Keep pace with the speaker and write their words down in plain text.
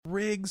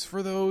rigs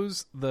for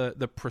those,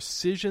 the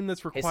precision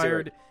that's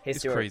required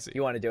is crazy.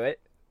 You want to do it?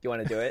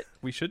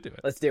 We should do it.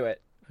 Let's do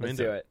it. Let's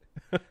do it.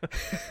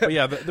 But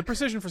yeah, the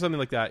precision for something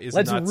like that is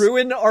Let's nuts.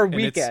 ruin our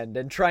weekend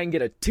and try and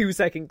get a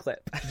 2-second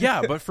clip.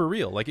 Yeah, but for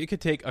real, like it could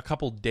take a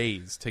couple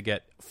days to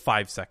get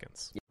 5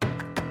 seconds.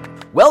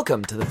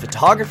 Welcome to the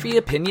Photography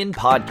Opinion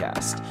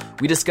Podcast.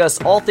 We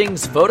discuss all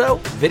things photo,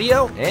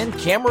 video, and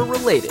camera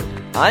related.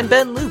 I'm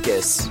Ben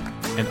Lucas.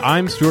 And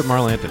I'm Stuart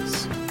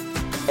Marlantis.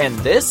 And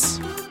this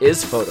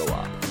is Photo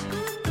Op.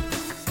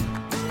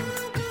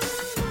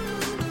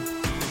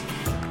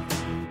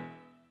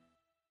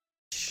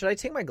 Should I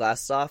take my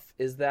glasses off?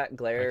 Is that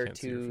glare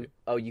too...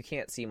 Oh, you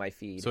can't see my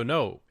feed. So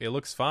no, it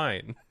looks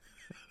fine.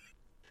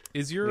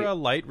 Is your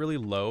light really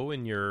low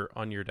on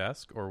your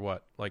desk or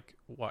what? Like,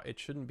 what? It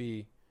shouldn't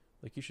be.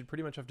 Like, you should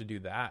pretty much have to do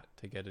that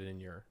to get it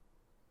in your...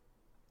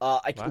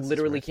 I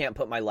literally can't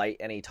put my light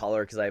any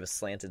taller because I have a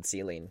slanted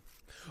ceiling.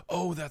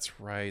 Oh, that's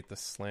right. The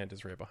slant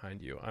is right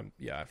behind you.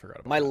 I forgot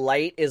about my that.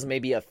 light is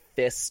maybe a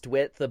fist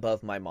width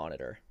above my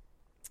monitor.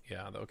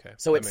 Yeah, okay.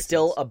 So it's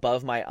still sense.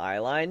 above my eye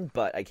line,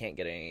 but I can't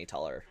get it any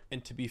taller.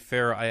 And to be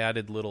fair, I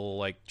added little,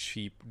 like,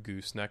 cheap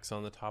goosenecks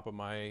on the top of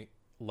my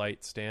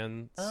light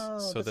stands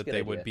so that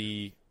they would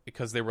be...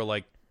 Because they were,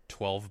 like,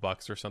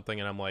 $12 or something,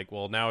 and I'm like,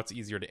 well, now it's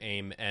easier to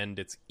aim, and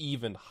it's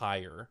even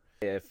higher.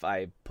 If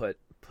I put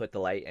the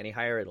light any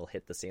higher, it'll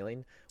hit the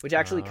ceiling, which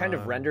actually kind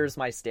of renders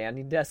my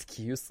standing desk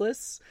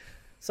useless.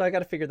 So I got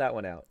to figure that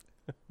one out.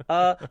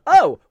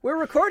 We're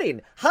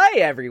recording. Hi,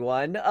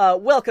 everyone.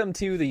 Welcome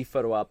to the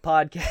Photo Op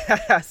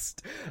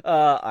Podcast.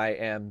 I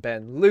am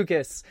Ben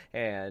Lucas,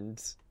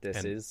 and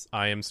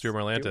I am Stuart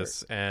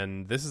Marlantis,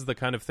 and this is the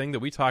kind of thing that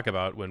we talk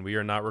about when we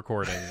are not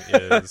recording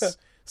is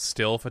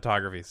still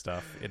photography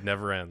stuff. It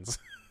never ends.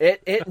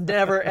 It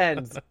never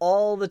ends,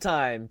 all the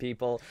time,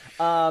 people.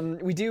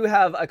 We do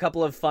have a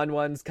couple of fun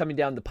ones coming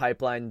down the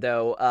pipeline,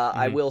 though.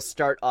 I will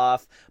start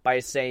off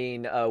by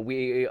saying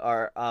we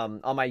are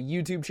on my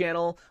YouTube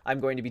channel. I'm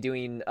going to be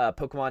doing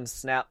Pokemon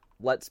Snap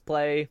Let's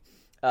Play.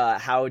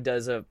 How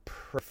does a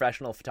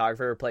professional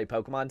photographer play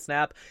Pokemon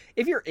Snap?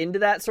 If you're into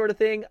that sort of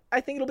thing,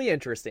 I think it'll be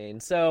interesting.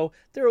 So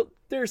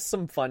there's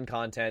some fun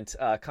content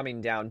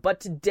coming down. But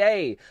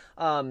today,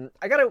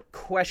 I got a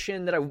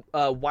question that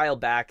a while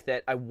back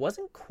that I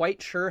wasn't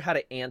quite sure how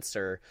to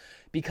answer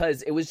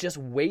because it was just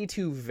way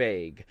too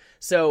vague.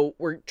 So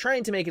we're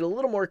trying to make it a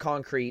little more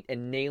concrete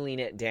and nailing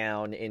it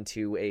down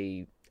into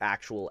a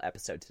actual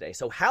episode today.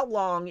 So how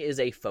long is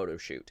a photo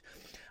shoot?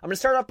 I'm going to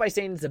start off by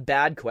saying it's a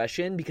bad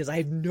question because I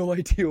have no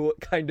idea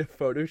what kind of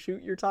photo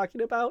shoot you're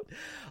talking about.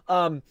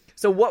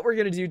 So what we're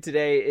going to do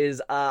today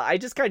is I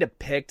just kind of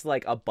picked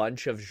like a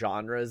bunch of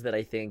genres that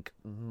I think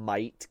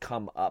might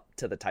come up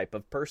to the type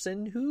of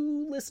person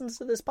who listens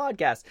to this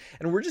podcast.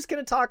 And we're just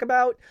going to talk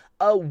about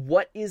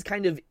what is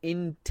kind of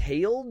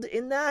entailed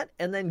in that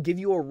and then give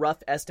you a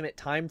rough estimate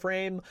time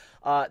frame.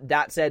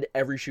 That said,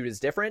 every shoot is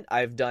different.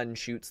 I've done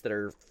shoots that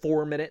are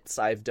 4 minutes.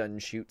 I've done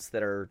shoots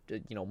that are,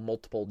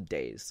 multiple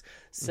days.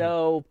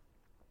 So,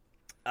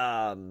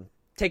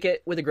 take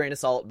it with a grain of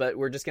salt, but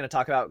we're just going to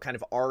talk about kind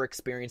of our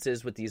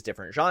experiences with these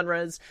different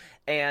genres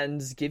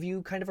and give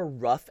you kind of a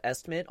rough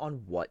estimate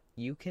on what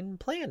you can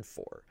plan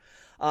for.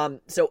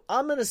 So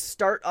I'm going to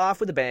start off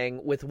with a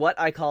bang with what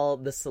I call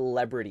the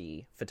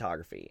celebrity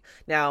photography.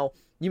 Now,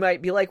 you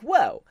might be like,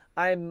 whoa,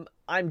 I'm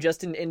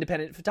just an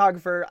independent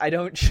photographer. I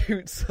don't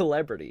shoot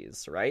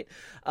celebrities, right?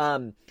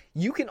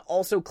 You can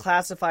also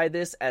classify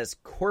this as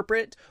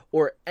corporate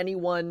or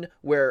anyone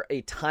where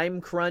a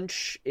time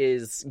crunch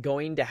is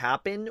going to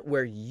happen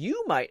where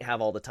you might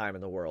have all the time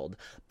in the world,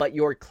 but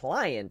your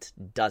client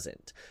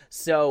doesn't.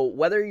 So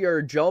whether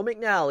you're Joe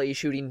McNally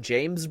shooting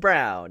James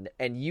Brown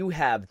and you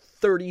have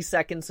 30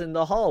 seconds in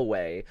the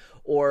hallway,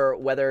 or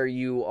whether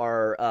you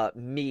are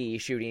me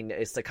shooting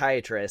a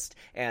psychiatrist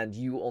and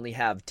you only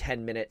have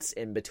 10 minutes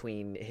in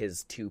between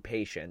his two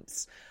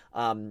patients.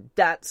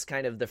 That's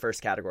kind of the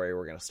first category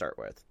we're going to start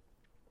with.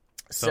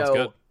 Sounds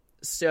good.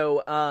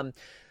 So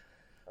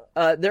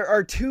there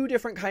are two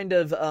different kind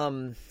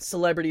of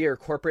celebrity or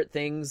corporate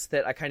things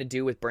that I kind of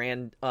do with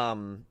branding.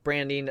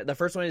 The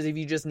first one is if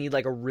you just need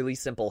like a really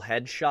simple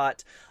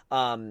headshot.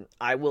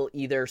 I will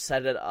either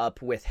set it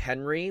up with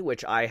Henry,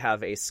 which I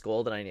have a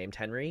skull that I named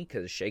Henry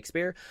because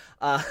Shakespeare,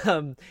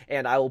 and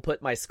I will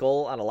put my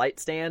skull on a light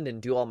stand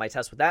and do all my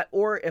tests with that.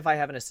 Or if I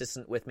have an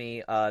assistant with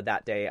me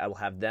that day, I will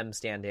have them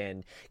stand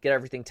in, get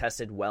everything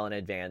tested well in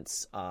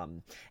advance.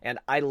 And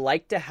I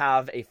like to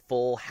have a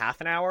full half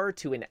an hour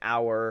to an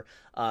hour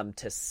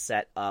to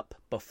set up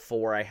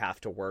before I have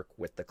to work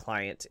with the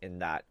client in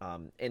that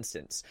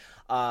instance.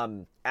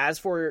 As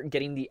for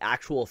getting the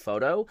actual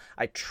photo,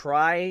 I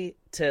try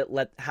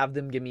to have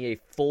them give me a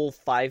full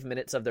 5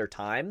 minutes of their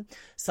time.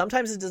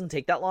 Sometimes it doesn't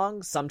take that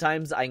long.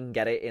 Sometimes I can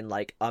get it in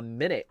like a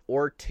minute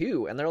or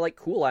two. And they're like,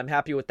 cool, I'm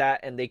happy with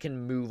that. And they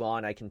can move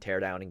on. I can tear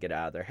down and get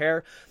out of their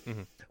hair.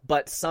 Mm-hmm.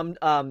 But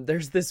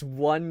there's this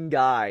one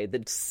guy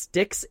that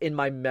sticks in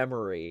my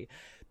memory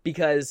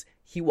because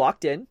he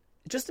walked in.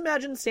 Just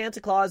imagine Santa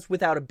Claus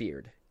without a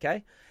beard,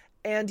 okay?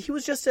 And he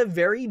was just a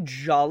very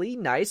jolly,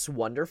 nice,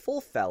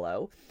 wonderful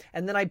fellow.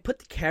 And then I put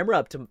the camera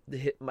up to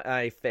hit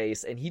my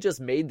face, and he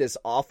just made this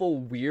awful,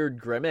 weird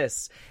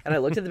grimace. And I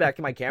looked at the back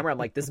of my camera. I'm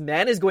like, this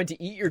man is going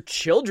to eat your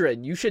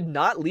children. You should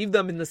not leave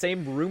them in the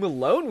same room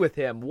alone with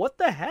him. What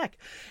the heck?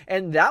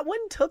 And that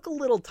one took a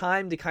little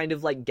time to kind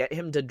of like get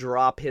him to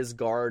drop his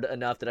guard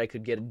enough that I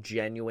could get a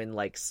genuine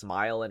like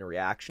smile and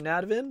reaction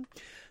out of him.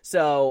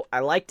 So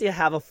I like to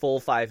have a full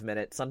 5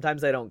 minutes.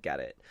 Sometimes I don't get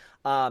it.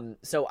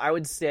 So I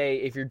would say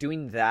if you're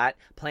doing that,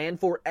 plan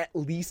for at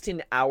least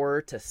an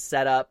hour to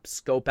set up,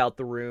 scope out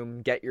the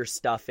room, get your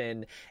stuff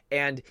in.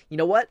 And you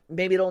know what?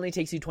 Maybe it only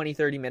takes you 20,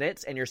 30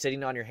 minutes and you're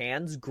sitting on your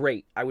hands.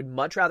 Great. I would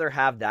much rather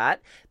have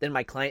that than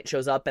my client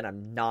shows up and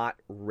I'm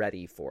not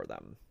ready for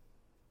them.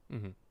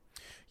 Mm-hmm.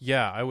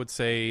 Yeah, I would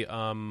say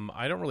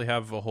I don't really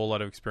have a whole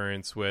lot of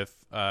experience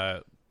with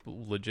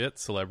legit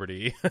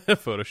celebrity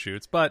photo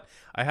shoots, but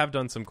I have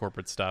done some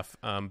corporate stuff,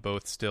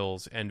 both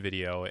stills and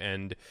video.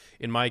 And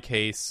in my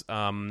case,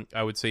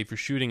 I would say if you're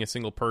shooting a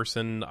single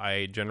person,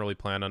 I generally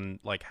plan on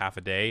like half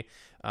a day,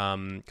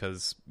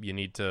 because you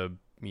need to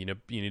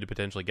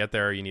potentially get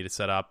there. You need to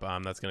set up.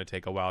 That's going to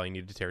take a while. You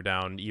need to tear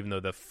down, even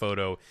though the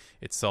photo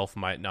itself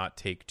might not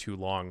take too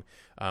long,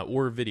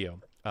 or video.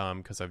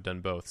 Because I've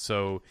done both.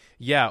 So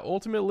yeah,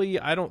 ultimately,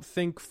 I don't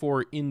think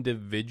for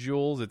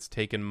individuals it's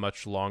taken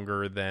much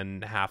longer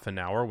than half an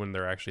hour when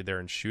they're actually there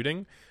and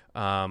shooting,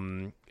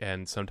 and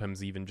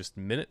sometimes even just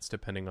minutes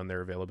depending on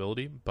their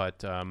availability.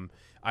 But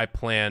I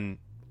plan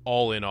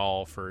all in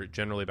all for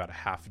generally about a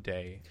half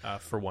day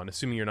for one,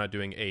 assuming you're not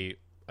doing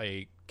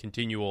a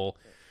continual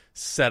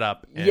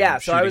setup.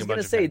 And so I was going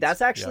to say that's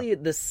actually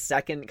the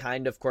second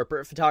kind of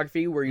corporate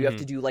photography where you have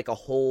to do like a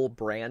whole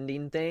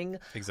branding thing.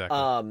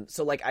 Exactly.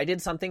 So like I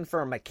did something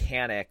for a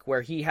mechanic where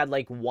he had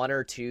like one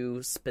or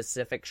two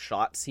specific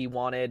shots he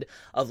wanted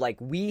of like,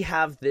 we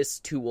have this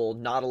tool,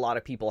 not a lot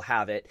of people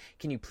have it.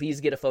 Can you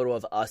please get a photo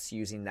of us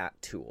using that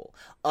tool?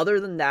 Other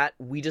than that,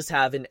 we just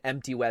have an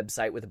empty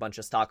website with a bunch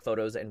of stock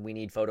photos and we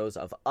need photos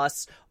of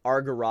us,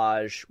 our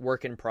garage,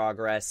 work in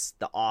progress,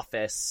 the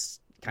office,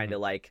 kind of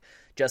like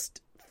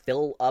just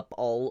fill up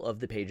all of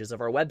the pages of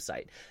our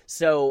website.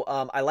 So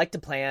I like to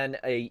plan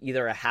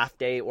either a half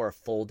day or a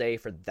full day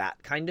for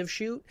that kind of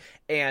shoot.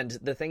 And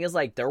the thing is,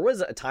 like, there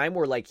was a time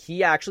where like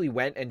he actually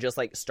went and just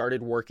like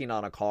started working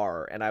on a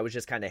car, and I was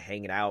just kind of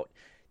hanging out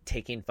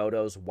taking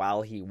photos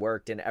while he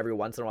worked. And every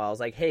once in a while I was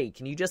like, hey,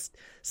 can you just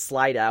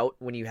slide out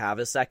when you have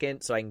a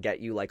second so I can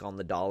get you like on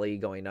the dolly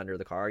going under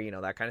the car,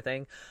 that kind of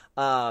thing.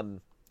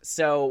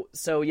 So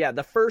yeah,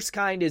 the first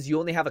kind is you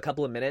only have a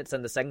couple of minutes,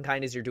 and the second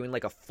kind is you're doing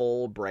like a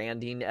full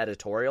branding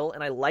editorial,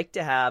 and I like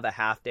to have a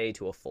half day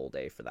to a full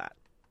day for that.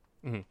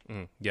 Mm-hmm,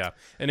 mm-hmm. Yeah.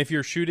 And if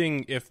you're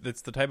shooting, if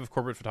it's the type of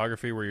corporate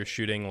photography where you're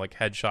shooting like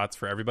headshots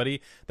for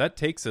everybody, that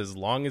takes as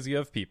long as you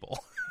have people.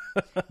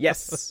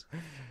 Yes.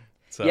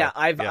 So,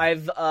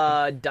 I've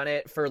done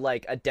it for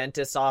like a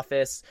dentist's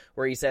office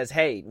where he says,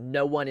 hey,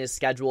 no one is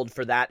scheduled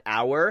for that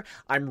hour.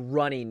 I'm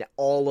running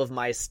all of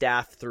my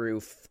staff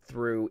through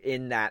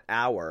in that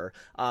hour.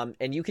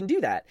 And you can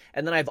do that.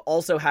 And then I've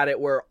also had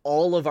it where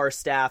all of our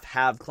staff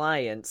have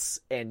clients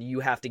and you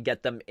have to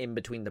get them in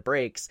between the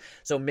breaks.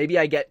 So maybe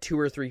I get 2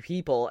 or 3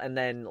 people and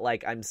then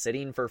like I'm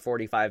sitting for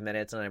 45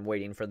 minutes and I'm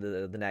waiting for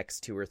the next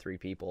 2 or 3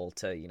 people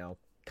to,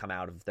 come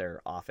out of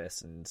their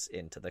office and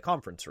into the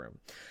conference room.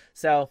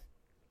 So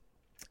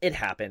it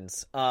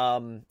happens.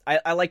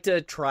 I like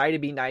to try to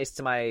be nice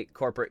to my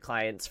corporate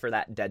clients for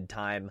that dead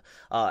time.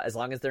 As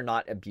long as they're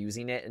not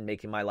abusing it and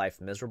making my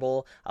life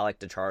miserable, I like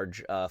to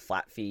charge a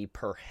flat fee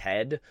per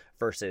head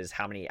versus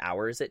how many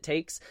hours it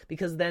takes,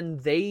 because then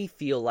they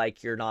feel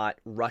like you're not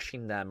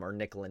rushing them or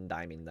nickel and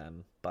diming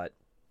them. But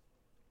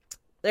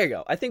there you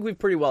go. I think we've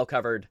pretty well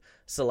covered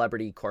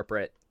celebrity,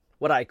 corporate,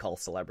 what I call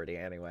celebrity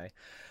anyway.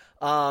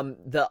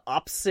 The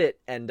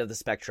opposite end of the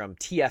spectrum,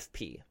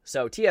 TFP.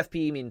 So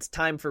TFP means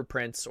time for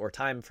prints or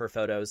time for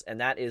photos, and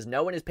that is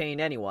no one is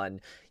paying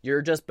anyone.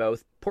 You're just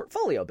both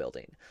portfolio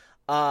building.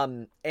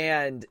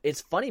 And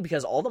it's funny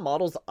because all the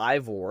models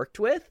I've worked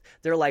with,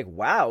 they're like,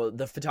 wow,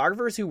 the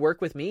photographers who work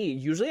with me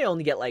usually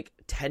only get like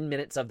 10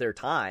 minutes of their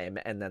time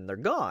and then they're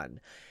gone.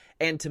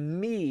 And to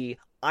me,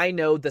 I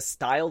know the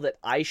style that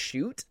I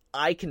shoot,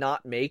 I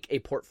cannot make a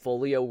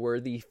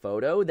portfolio-worthy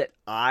photo that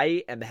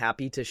I am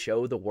happy to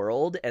show the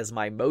world as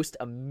my most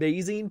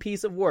amazing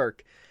piece of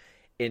work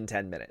in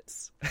 10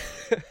 minutes.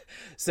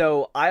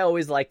 So I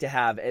always like to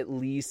have at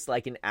least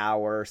like an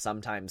hour,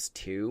 sometimes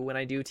 2 when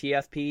I do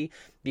TFP,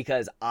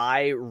 because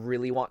I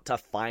really want to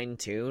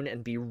fine-tune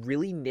and be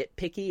really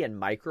nitpicky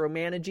and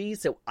micromanagey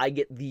so I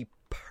get the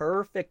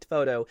perfect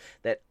photo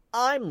that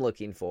I'm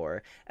looking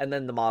for, and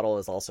then the model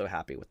is also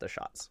happy with the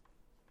shots.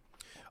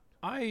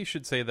 I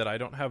should say that I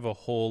don't have a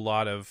whole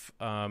lot of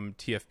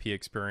TFP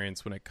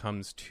experience when it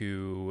comes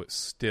to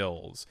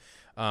stills.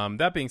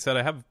 That being said,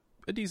 I have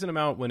a decent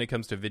amount when it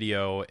comes to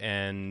video,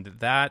 and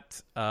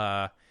that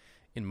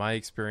in my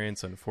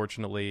experience,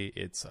 unfortunately,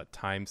 it's a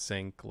time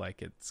sink.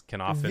 Like it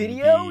can often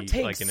Video be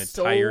takes like an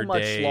entire so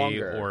much day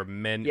longer. or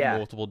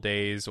multiple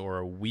days or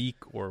a week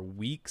or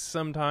weeks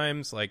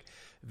sometimes. Like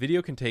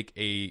video can take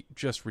a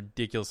just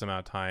ridiculous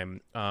amount of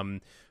time.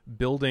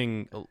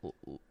 Building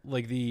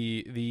like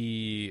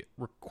the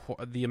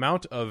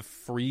amount of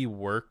free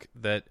work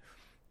that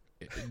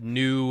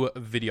new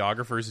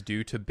videographers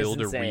do to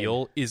build a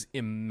reel is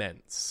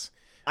immense.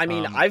 I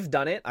mean, I've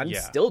done it. I'm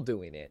still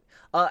doing it.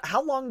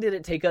 How long did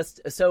it take us?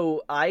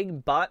 So I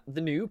bought the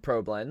new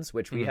Probe lens,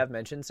 which we have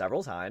mentioned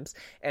several times,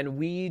 and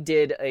we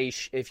did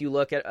if you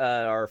look at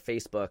our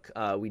Facebook,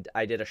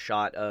 I did a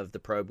shot of the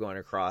Probe going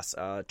across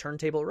a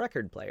turntable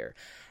record player.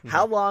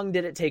 How long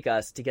did it take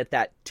us to get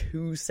that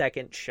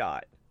 2-second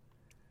shot?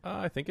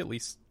 I think at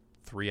least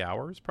 3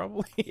 hours,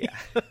 probably. Yeah.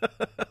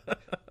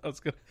 I was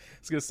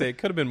gonna say it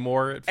could have been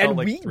more. It felt and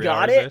like we 3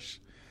 got hours-ish.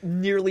 it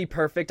nearly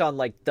perfect on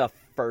like the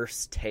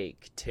first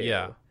take too.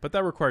 Yeah, but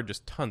that required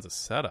just tons of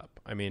setup.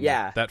 I mean,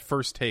 that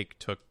first take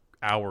took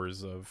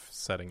hours of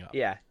setting up.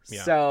 Yeah.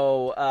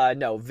 So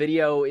no,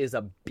 video is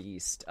a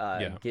beast.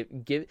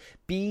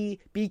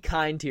 Be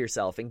kind to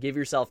yourself and give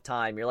yourself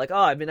time. You're like, oh,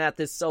 I've been at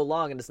this so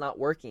long and it's not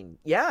working.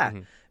 Yeah,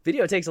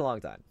 video takes a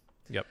long time.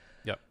 Yep.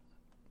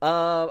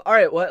 All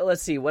right.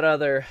 Let's see. What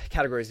other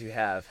categories do you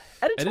have?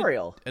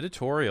 Editorial.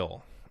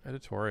 Editorial.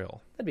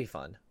 That'd be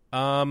fun.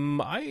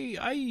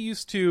 I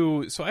used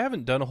to, so I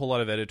haven't done a whole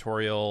lot of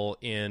editorial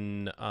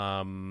in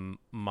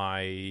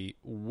my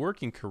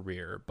working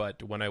career,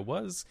 but when I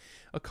was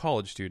a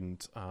college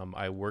student,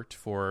 I worked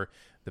for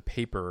the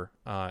paper,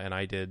 and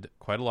I did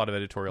quite a lot of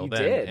editorial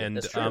then.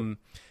 That's true.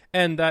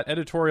 And that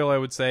editorial, I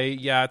would say,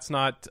 it's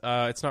not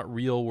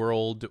real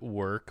world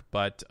work,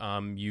 but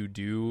you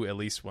do, at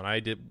least when I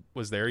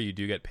was there, you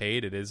do get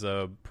paid. It is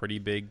a pretty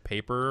big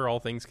paper, all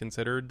things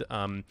considered.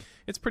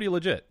 It's pretty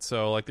legit.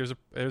 So like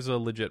there's a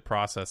legit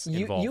process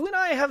involved. You and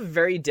I have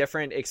very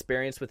different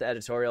experience with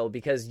editorial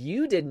because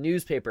you did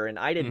newspaper and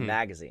I did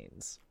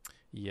magazines.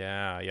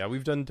 Yeah,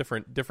 we've done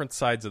different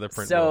sides of the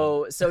print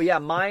world. So yeah,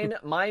 mine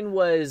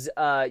was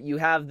you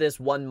have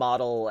this one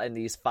model and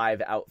these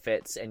 5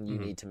 outfits, and you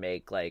need to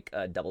make like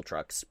a double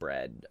truck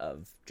spread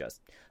of just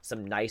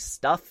some nice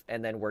stuff,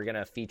 and then we're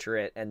gonna feature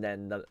it, and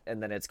then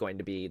it's going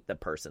to be the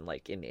person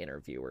like in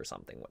interview or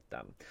something with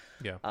them.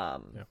 Yeah.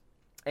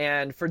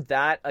 And for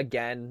that,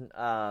 again,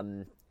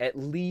 at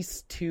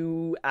least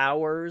 2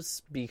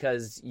 hours,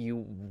 because you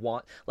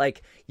want,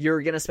 like,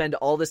 you're going to spend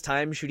all this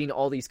time shooting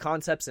all these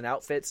concepts and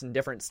outfits and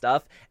different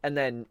stuff. And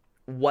then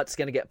what's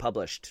going to get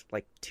published?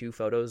 Like 2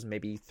 photos,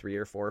 maybe 3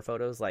 or 4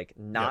 photos, like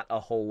not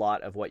a whole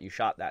lot of what you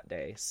shot that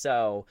day.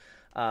 So,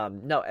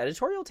 no,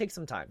 editorial takes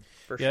some time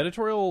for sure. Yeah,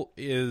 editorial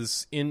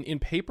is in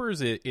papers.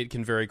 It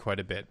can vary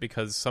quite a bit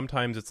because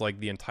sometimes it's like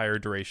the entire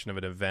duration of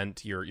an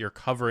event. You're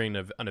covering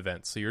an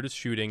event, so you're just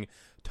shooting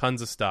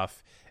tons of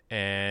stuff,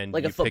 and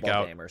like you a football pick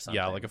out, game or something.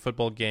 Yeah, like a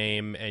football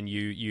game, and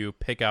you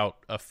pick out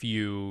a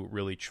few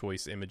really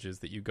choice images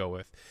that you go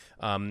with.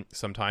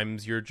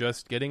 Sometimes you're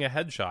just getting a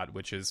headshot,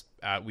 which is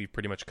we've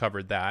pretty much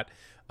covered that.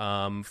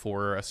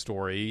 For a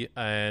story,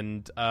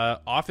 and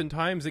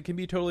oftentimes it can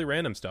be totally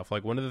random stuff.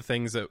 Like one of the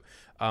things that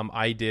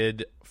I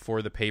did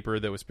for the paper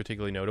that was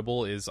particularly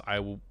notable is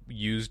I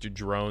used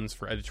drones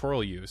for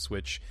editorial use,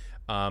 which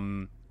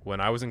when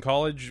I was in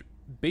college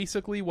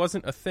basically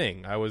wasn't a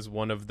thing. I was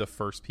one of the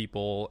first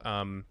people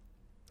and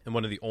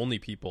one of the only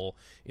people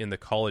in the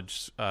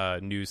college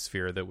news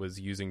sphere that was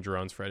using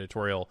drones for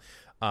editorial,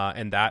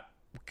 and that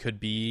could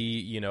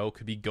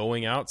be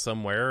going out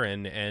somewhere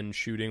and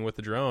shooting with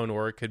the drone,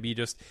 or it could be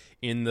just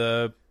in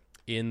the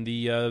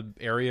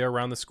area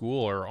around the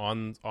school or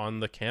on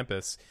the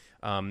campus,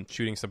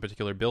 shooting some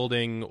particular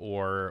building,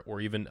 or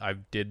even I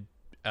did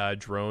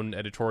drone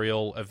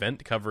editorial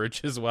event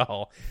coverage as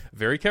well,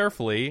 very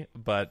carefully,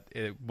 but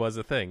it was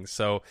a thing.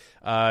 So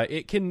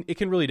it can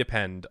really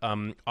depend.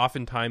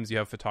 Oftentimes you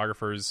have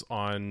photographers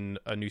on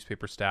a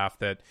newspaper staff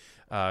that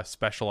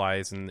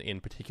specialize in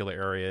particular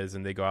areas,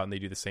 and they go out and they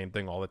do the same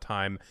thing all the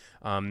time.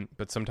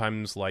 But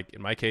sometimes, like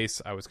in my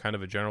case, I was kind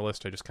of a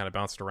generalist. I just kind of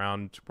bounced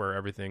around where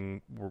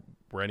anything was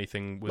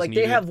like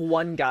needed. They have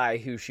one guy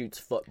who shoots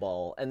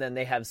football, and then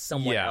they have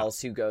someone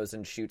else who goes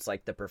and shoots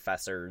like the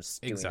professors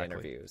doing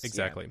interviews.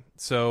 Exactly. Yeah.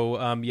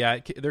 So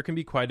there can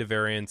be quite a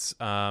variance.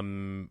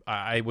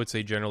 I would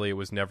say generally it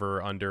was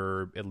never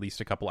under at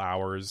least a couple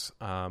hours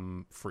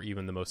for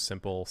even the most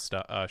simple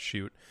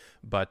shoot.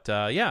 But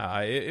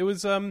it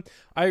was.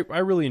 I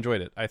really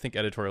enjoyed it. I think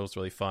editorial is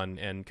really fun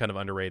and kind of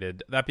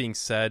underrated. That being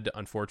said,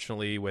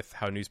 unfortunately, with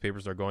how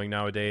newspapers are going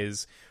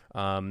nowadays,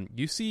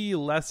 you see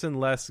less and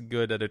less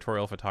good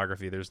editorial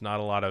photography. There's not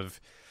a lot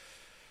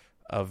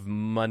of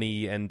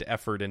money and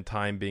effort and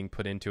time being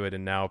put into it,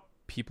 and now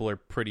people are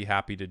pretty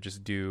happy to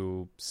just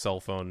do cell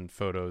phone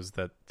photos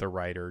that the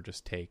writer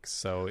just takes.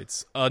 So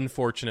it's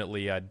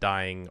unfortunately a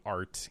dying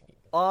art.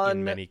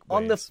 In many ways.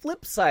 On the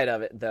flip side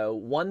of it, though,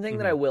 one thing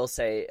that I will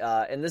say,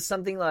 and this is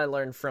something that I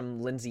learned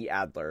from Lindsay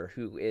Adler,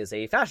 who is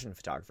a fashion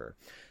photographer.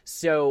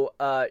 So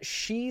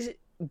she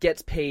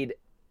gets paid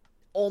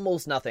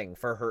almost nothing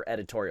for her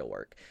editorial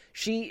work.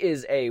 She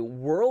is a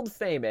world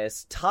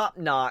famous, top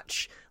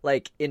notch,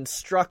 like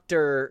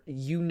instructor.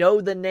 You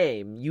know the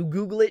name. You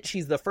Google it.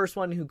 She's the first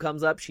one who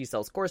comes up. She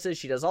sells courses.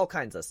 She does all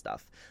kinds of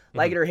stuff.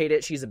 Like it or hate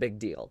it, she's a big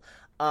deal.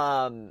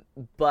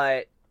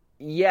 But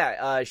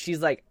yeah,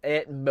 she's like,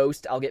 at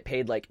most I'll get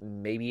paid like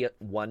maybe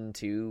 $100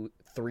 to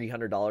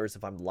 $300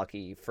 if I'm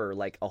lucky for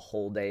like a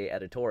whole day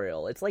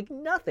editorial. It's like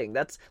nothing.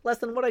 That's less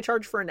than what I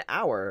charge for an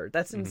hour.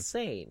 That's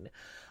insane.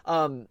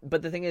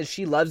 But the thing is,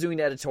 she loves doing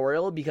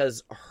editorial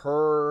because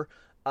her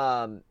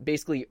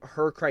basically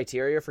her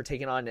criteria for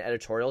taking on an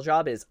editorial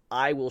job is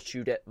I will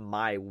shoot it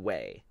my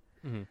way.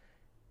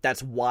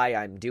 That's why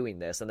I'm doing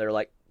this. And they're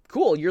like,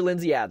 cool, you're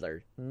Lindsay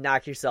Adler.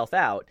 Knock yourself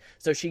out.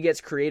 So she gets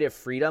creative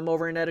freedom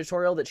over an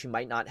editorial that she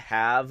might not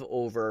have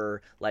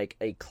over like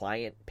a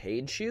client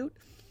paid shoot.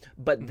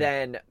 But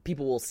then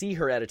people will see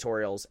her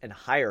editorials and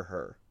hire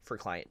her for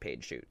client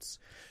paid shoots.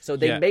 So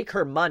they make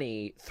her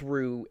money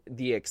through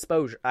the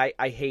exposure.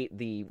 I hate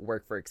the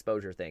work for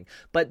exposure thing,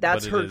 but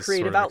that's her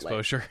creative outlet.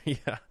 Exposure.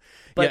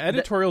 But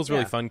editorial is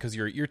really fun because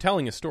you're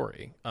telling a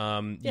story.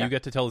 You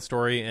get to tell the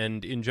story,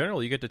 and in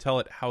general, you get to tell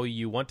it how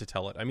you want to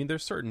tell it. I mean,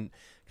 there's certain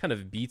kind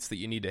of beats that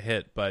you need to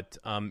hit, but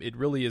it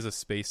really is a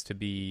space to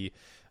be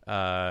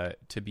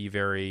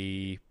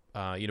very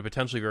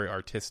potentially very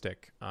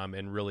artistic,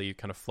 and really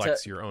kind of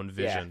flex your own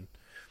vision.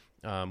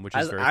 Which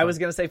is very fun. I was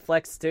going to say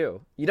flex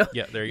too.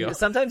 Yeah, there you go.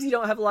 Sometimes you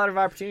don't have a lot of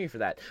opportunity for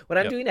that. When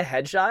I'm doing a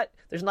headshot,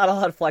 there's not a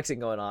lot of flexing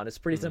going on. It's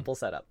pretty simple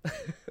setup.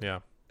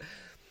 Yeah.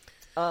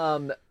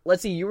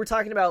 Let's see. You were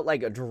talking about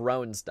like a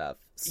drone stuff.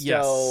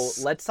 So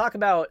let's talk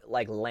about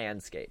like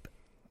landscape.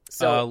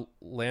 So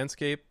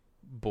landscape.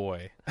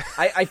 Boy,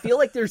 I feel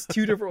like there's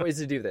two different ways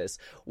to do this.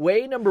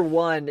 Way number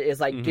one is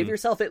like give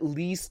yourself at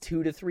least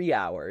 2 to 3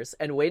 hours,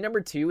 and way number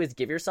two is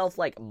give yourself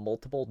like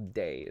multiple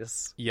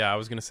days. Yeah, I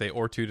was gonna say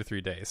or 2 to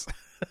 3 days.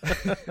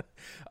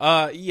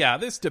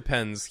 This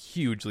depends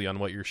hugely on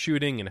what you're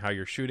shooting and how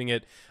you're shooting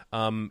it.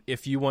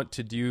 If you want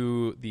to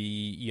do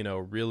the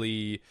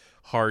really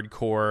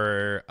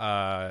hardcore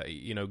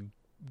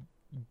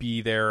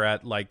be there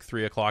at like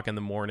 3:00 in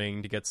the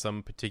morning to get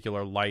some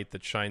particular light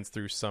that shines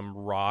through some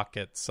rock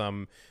at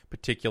some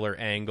particular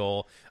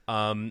angle.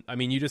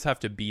 You just have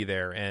to be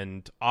there.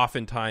 And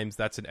oftentimes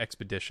that's an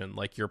expedition.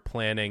 Like you're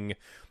planning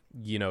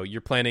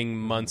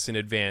months in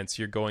advance.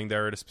 You're going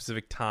there at a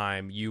specific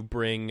time. You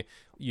bring,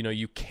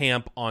 you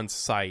camp on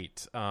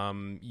site.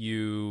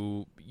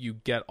 You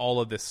get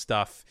all of this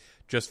stuff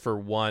just for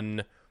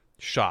one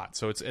shot.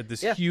 So it's at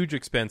this huge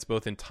expense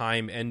both in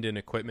time and in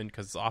equipment,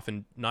 because it's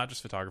often not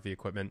just photography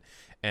equipment,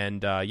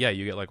 and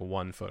you get like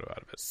one photo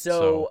out of it.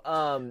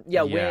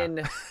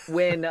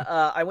 When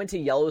I went to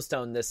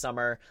Yellowstone this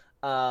summer,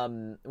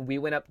 we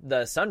went up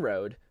the Sun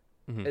Road.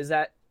 Is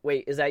that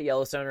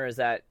Yellowstone or is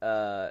that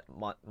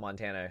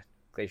Montana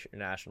Glacier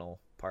National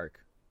Park?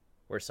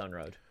 Where's Sun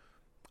Road?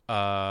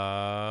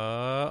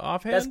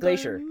 Offhand, that's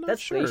Glacier.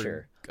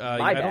 Glacier.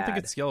 I don't think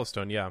it's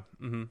Yellowstone.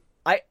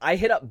 I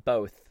hit up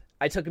both.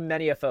 I took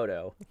many a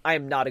photo. I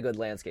am not a good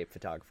landscape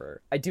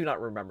photographer. I do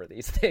not remember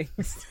these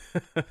things.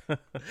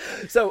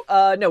 So,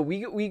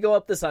 we go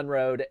up the Sun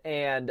Road,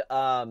 and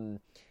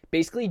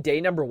basically day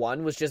number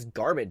one was just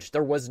garbage.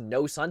 There was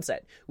no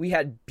sunset. We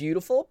had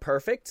beautiful,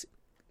 perfect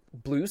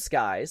blue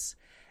skies,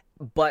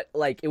 but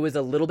like it was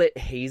a little bit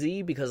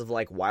hazy because of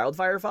like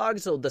wildfire fog.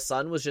 So the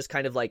sun was just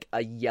kind of like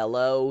a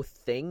yellow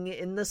thing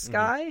in the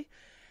sky.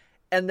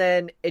 And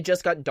then it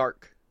just got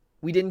dark.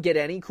 We didn't get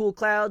any cool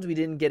clouds. We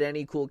didn't get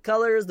any cool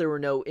colors. There were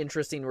no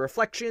interesting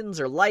reflections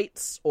or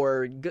lights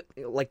or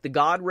like the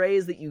God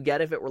rays that you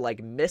get if it were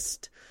like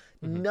mist.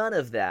 None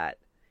of that.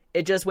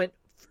 It just went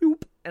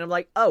floop. And I'm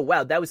like, oh,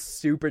 wow, that was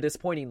super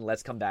disappointing.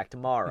 Let's come back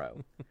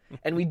tomorrow.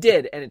 And we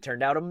did. And it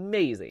turned out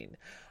amazing.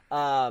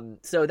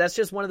 So that's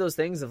just one of those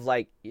things of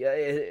like,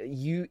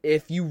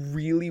 if you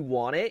really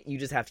want it, you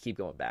just have to keep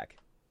going back.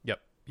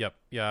 Yep.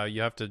 Yeah,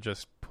 you have to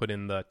just put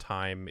in the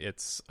time.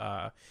 It's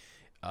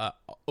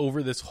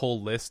over this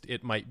whole list,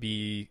 it might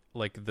be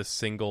like the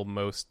single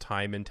most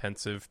time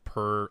intensive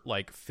per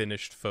like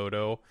finished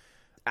photo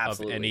of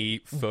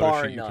any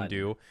photo shoot you can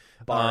do.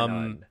 Bar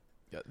none.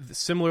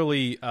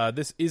 Similarly,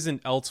 this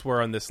isn't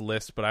elsewhere on this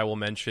list, but I will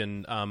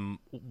mention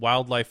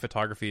wildlife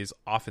photography is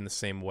often the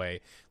same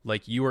way.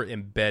 Like you are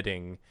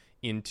embedding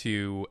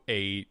into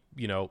a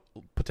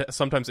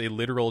sometimes a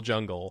literal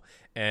jungle,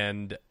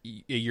 and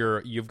you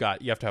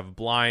have to have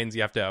blinds,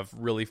 you have to have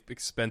really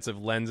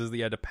expensive lenses that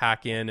you had to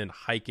pack in and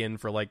hike in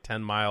for like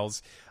 10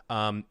 miles,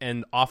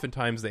 and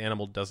oftentimes the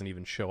animal doesn't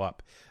even show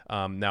up.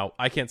 Now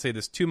I can't say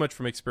this too much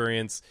from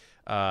experience.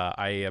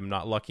 I am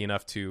not lucky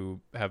enough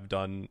to have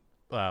done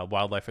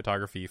wildlife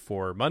photography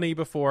for money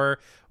before,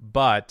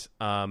 but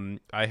I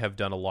have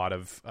done a lot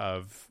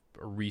of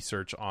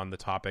research on the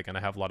topic, and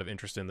I have a lot of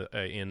interest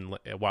in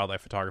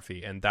wildlife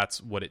photography, and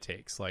that's what it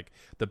takes. Like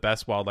the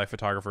best wildlife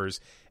photographers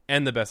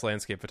and the best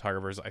landscape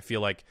photographers, I feel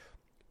like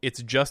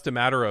it's just a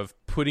matter of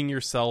putting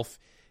yourself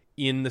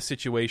in the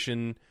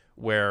situation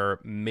where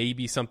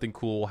maybe something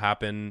cool will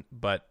happen,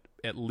 but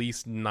at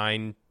least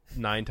 9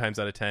 9 times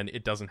out of 10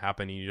 it doesn't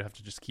happen, and you have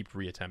to just keep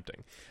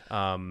reattempting.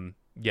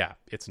 Yeah,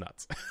 it's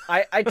nuts.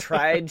 I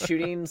tried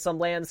shooting some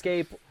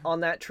landscape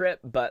on that trip,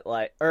 but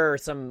or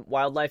some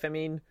wildlife, I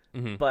mean,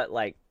 but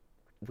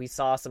we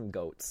saw some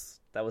goats.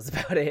 That was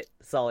about it.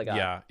 That's all I got.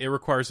 Yeah, it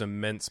requires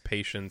immense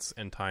patience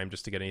and time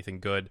just to get anything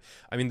good.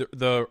 I mean,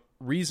 the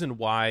reason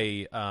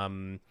why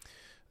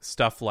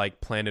stuff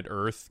like Planet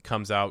Earth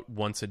comes out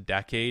once a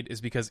decade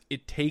is because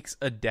it takes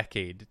a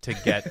decade to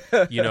get,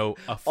 a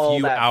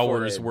few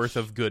hours worth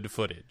of good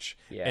footage.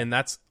 Yeah. And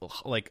that's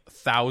like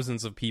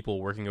thousands of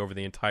people working over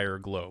the entire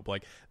globe.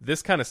 Like,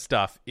 this kind of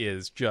stuff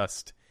is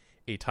just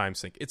a time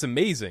sink. It's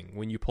amazing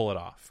when you pull it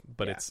off,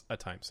 but it's a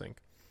time sink.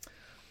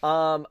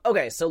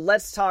 Okay, so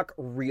let's talk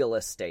real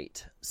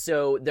estate.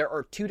 So there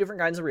are 2 different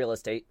kinds of real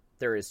estate.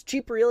 There is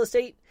cheap real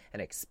estate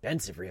and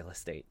expensive real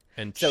estate.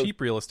 And cheap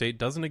real estate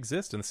doesn't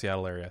exist in the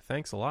Seattle area.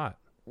 Thanks a lot.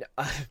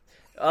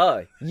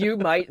 You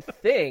might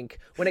think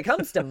when it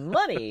comes to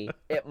money,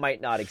 it might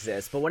not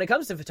exist. But when it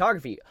comes to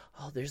photography,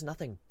 there's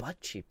nothing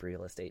but cheap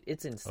real estate.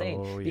 It's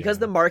insane. Because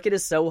the market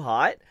is so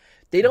hot,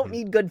 they don't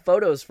need good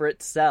photos for it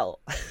to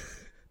sell.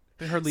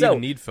 They hardly even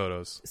need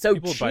photos. So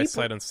people buy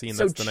sight unseen.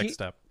 That's the next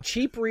step.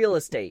 Cheap real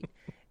estate.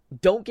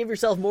 Don't give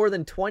yourself more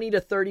than 20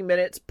 to 30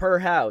 minutes per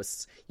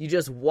house. You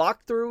just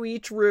walk through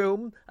each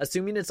room,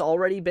 assuming it's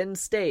already been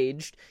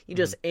staged. You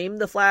just aim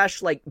the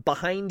flash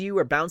behind you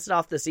or bounce it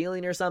off the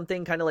ceiling or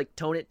something, kind of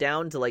tone it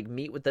down to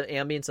meet with the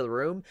ambience of the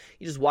room.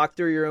 You just walk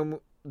through your room,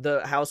 the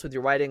house with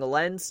your wide angle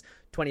lens,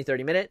 20,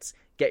 30 minutes,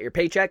 get your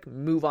paycheck,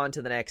 move on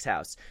to the next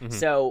house.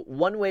 So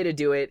one way to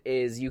do it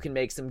is you can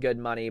make some good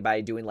money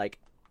by doing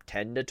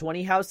 10 to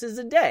 20 houses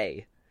a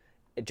day.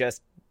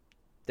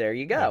 There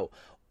you go. Yeah.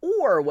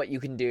 Or what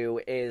you can do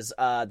is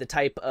the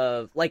type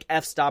of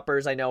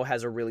F-Stoppers, I know,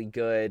 has a really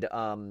good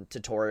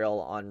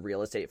tutorial on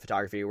real estate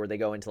photography where they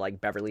go into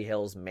Beverly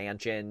Hills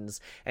mansions,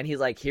 and he's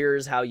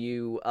here's how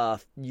you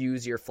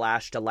use your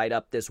flash to light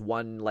up this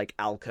one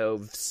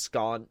alcove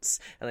sconce,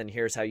 and then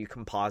here's how you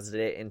composite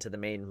it into the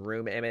main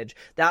room image.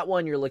 That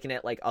one you're looking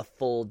at a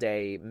full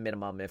day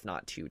minimum, if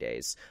not 2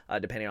 days,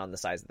 depending on the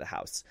size of the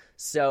house.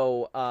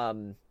 So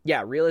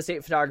real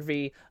estate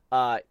photography,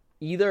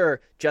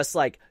 either just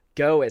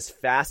go as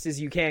fast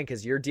as you can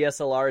because your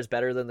DSLR is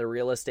better than the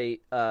real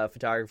estate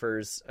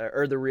photographer's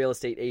or the real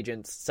estate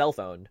agent's cell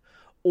phone,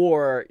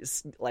 or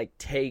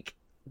take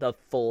the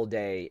full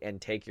day and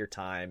take your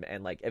time.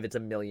 And if it's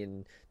 $10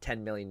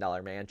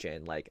 million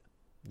mansion,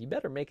 you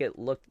better make it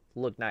look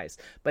nice.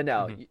 But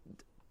no,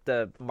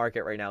 the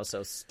market right now is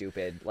so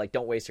stupid.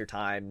 Don't waste your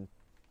time.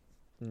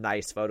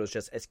 Nice photos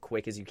just as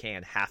quick as you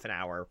can, half an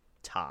hour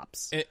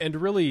tops. And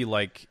really,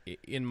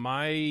 in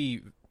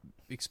my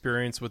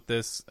experience with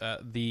this,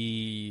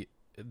 the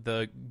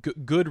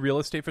good real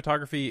estate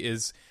photography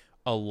is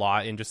a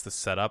lot in just the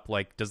setup.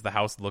 Does the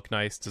house look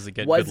nice? Does it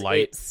get good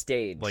light? Was it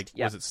staged?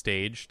 Was it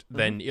staged?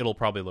 Then it'll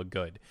probably look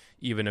good,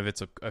 even if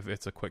it's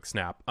a quick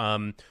snap.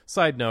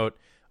 Side note,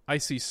 I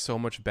see so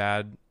much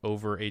bad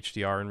over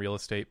HDR in real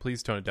estate.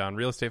 Please tone it down.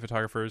 Real estate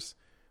photographers,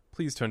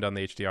 please tone down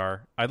the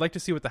HDR. I'd like to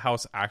see what the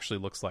house actually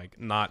looks like,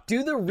 not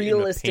do the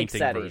realistic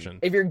setting. Version.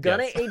 If you're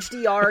gonna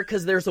HDR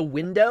because there's a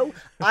window,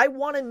 I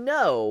want to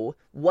know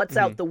what's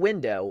out the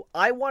window.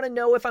 I want to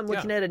know if I'm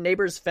looking at a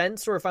neighbor's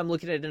fence or if I'm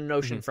looking at an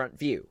oceanfront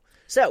view.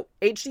 So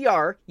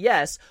HDR,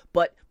 yes,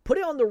 but put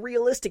it on the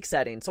realistic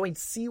setting so I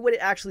see what it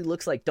actually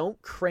looks like.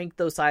 Don't crank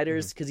those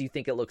sliders because you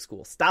think it looks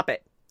cool. Stop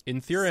it.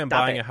 In theory, I'm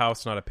buying a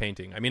house, not a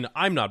painting. I mean,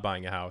 I'm not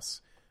buying a house.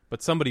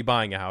 But somebody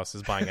buying a house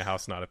is buying a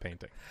house, not a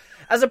painting.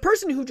 As a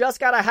person who just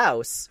got a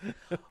house,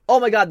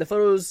 oh my God, the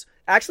photos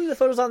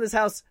on this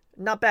house,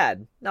 not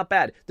bad. Not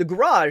bad. The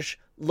garage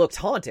looked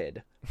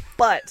haunted,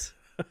 but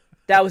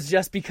that was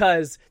just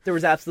because there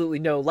was absolutely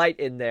no light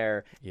in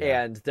there.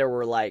 Yeah. And there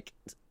were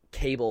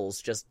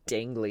cables just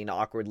dangling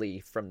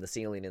awkwardly from the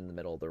ceiling in the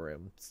middle of the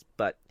room.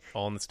 But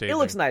all in the staging. It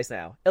looks nice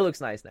now.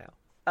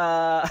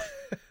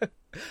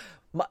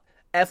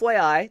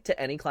 FYI to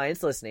any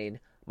clients listening,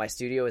 my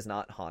studio is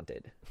not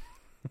haunted.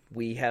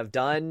 We have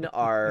done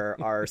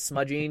our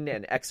smudging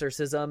and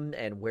exorcism,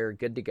 and we're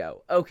good to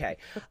go. Okay.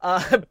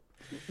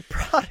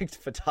 Product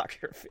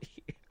photography.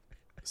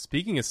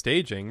 Speaking of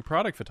staging,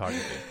 product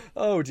photography.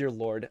 Oh, dear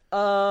Lord.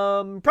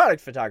 Product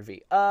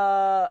photography.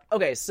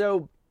 Okay,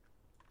 so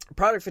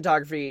product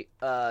photography,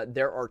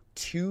 there are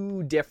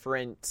two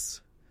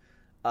different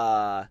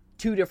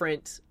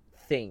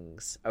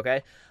things,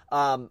 okay?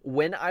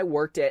 When I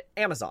worked at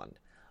Amazon,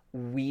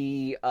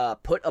 we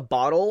put a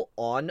bottle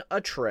on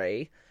a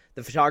tray.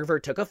 The photographer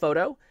took a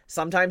photo.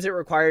 Sometimes it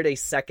required a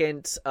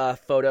second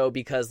photo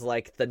because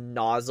the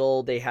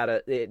nozzle,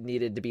 it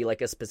needed to be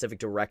a specific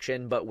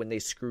direction, but when they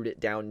screwed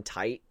it down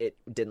tight, it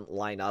didn't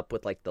line up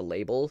with the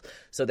label.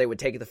 So they would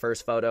take the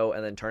first photo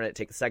and then turn it,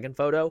 take the second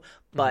photo.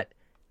 But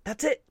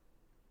that's it.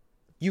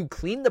 You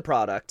clean the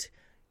product,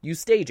 you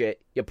stage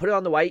it, you put it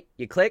on the white,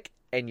 you click,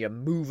 and you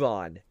move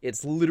on.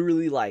 It's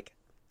literally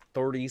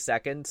 30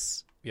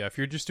 seconds. Yeah, if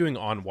you're just doing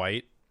on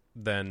white,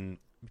 then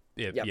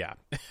yeah.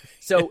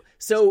 So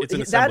it's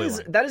an assembly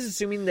line. that is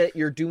assuming that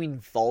you're doing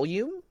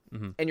volume,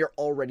 and you're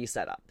already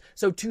set up.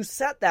 So to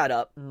set that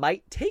up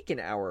might take an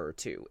hour or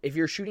two. If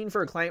you're shooting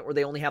for a client where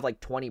they only have like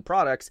 20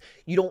 products,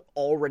 you don't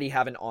already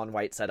have an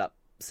on-white setup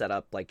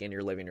like in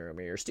your living room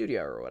or your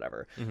studio or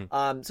whatever.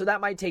 So that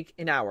might take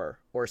an hour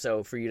or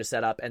so for you to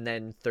set up, and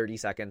then 30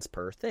 seconds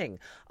per thing.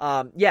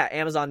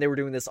 Amazon, they were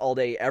doing this all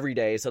day, every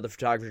day. So the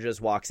photographer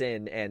just walks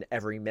in and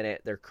every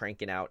minute they're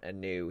cranking out a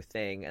new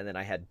thing. And then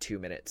I had 2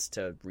 minutes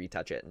to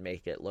retouch it and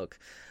make it look,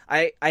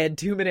 I had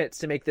 2 minutes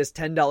to make this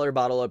 $10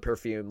 bottle of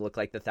perfume look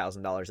like the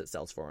 $1,000 it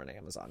sells for on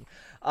Amazon.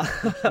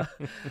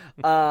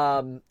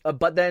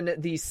 But then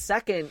the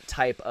second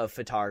type of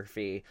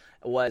photography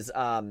was,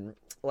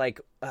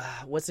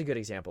 what's a good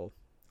example?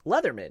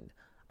 Leatherman.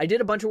 I did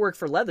a bunch of work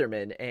for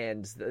Leatherman,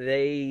 and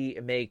they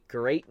make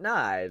great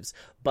knives,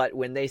 but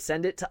when they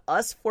send it to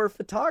us for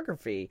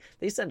photography,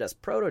 they send us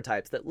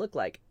prototypes that look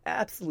like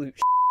absolute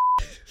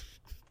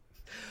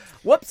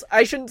Whoops,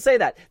 I shouldn't say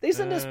that. They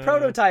send us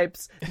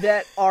prototypes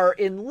that are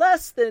in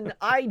less than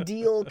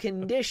ideal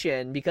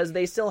condition because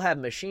they still have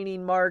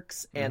machining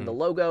marks, and the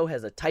logo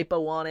has a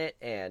typo on it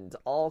and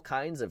all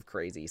kinds of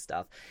crazy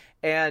stuff.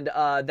 And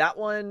that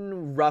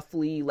one,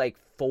 roughly like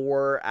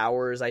 4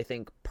 hours, I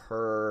think,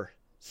 per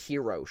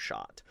hero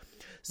shot.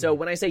 So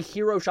when I say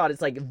hero shot,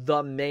 it's like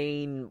the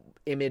main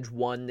image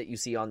one that you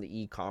see on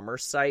the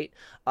e-commerce site.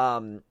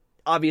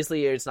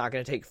 Obviously, it's not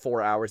going to take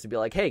 4 hours to be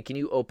like, hey, can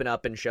you open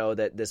up and show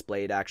that this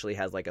blade actually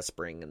has like a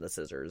spring in the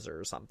scissors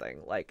or something?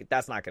 Like,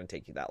 that's not going to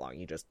take you that long.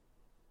 You just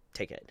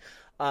take it.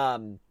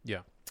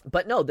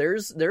 But no,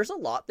 there's a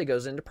lot that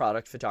goes into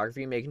product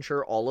photography, making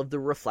sure all of the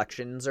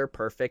reflections are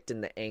perfect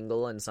in the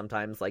angle and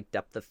sometimes like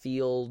depth of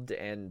field.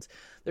 And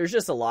there's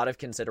just a lot of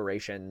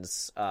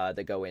considerations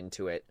that go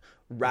into it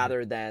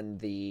rather than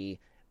the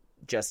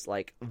just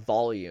like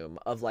volume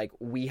of like,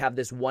 we have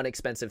this one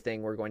expensive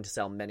thing we're going to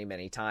sell many,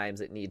 many times.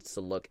 It needs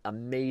to look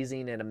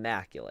amazing and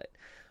immaculate,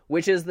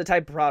 which is the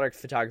type of product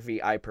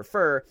photography I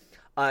prefer.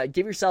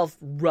 Give yourself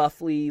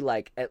roughly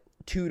like at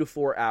 2 to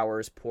 4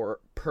 hours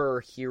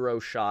per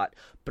hero shot.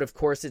 But of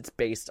course it's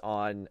based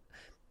on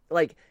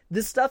like,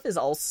 this stuff is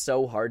all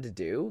so hard to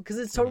do because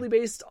it's totally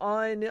based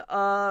on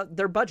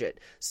their budget.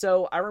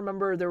 So I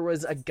remember there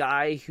was a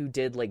guy who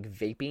did like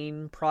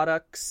vaping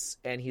products,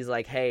 and he's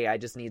like, hey, I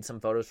just need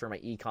some photos for my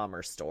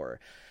e-commerce store.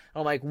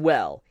 And I'm like,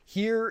 well,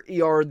 here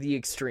are the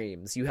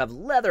extremes. You have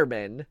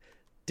Leatherman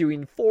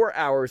doing 4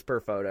 hours per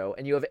photo,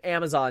 and you have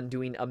Amazon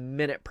doing a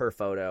minute per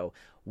photo.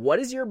 What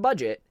is your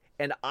budget?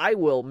 And I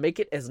will make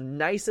it as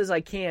nice as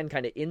I can,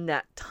 kind of in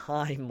that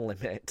time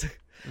limit.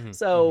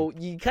 So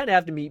you kind of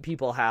have to meet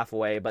people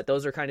halfway, but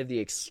those are kind of the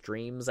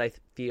extremes I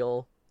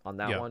feel on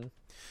that one.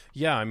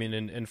 Yeah, I mean,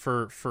 and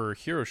for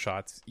hero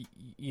shots,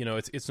 you know,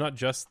 it's not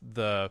just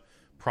the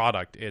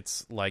product.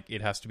 It's like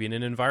it has to be in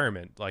an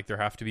environment. Like there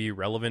have to be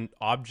relevant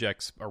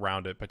objects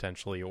around it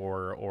potentially,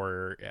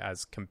 or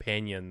as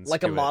companions.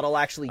 Like a model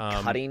actually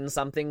cutting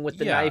something with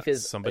the knife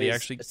is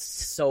actually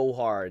so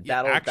hard.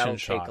 That'll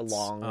take a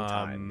long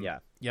time.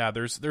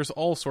 There's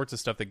all sorts of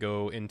stuff that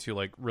go into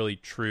like really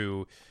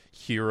true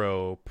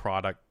hero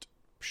product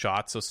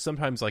shots. So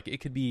sometimes like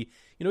it could be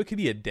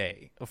a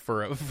day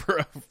for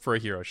a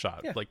hero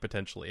shot, like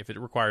potentially, if it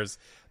requires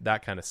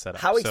that kind of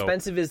setup. How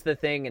expensive is the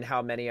thing, and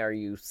how many are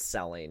you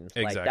selling?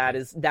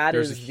 Exactly. Like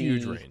there's a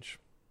huge range.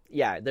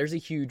 Yeah, there's a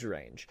huge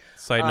range.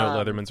 Side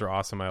note, Leathermans are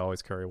awesome. I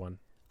always carry one.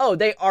 Oh,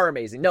 they are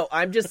amazing. No,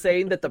 I'm just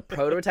saying that the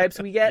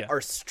prototypes we get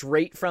are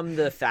straight from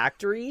the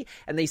factory,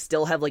 and they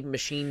still have like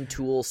machine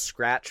tool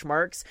scratch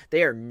marks.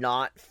 They are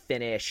not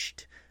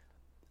finished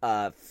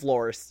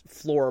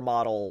floor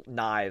model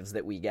knives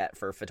that we get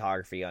for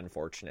photography,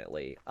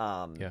 unfortunately.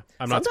 I'm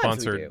not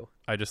sponsored.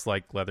 I just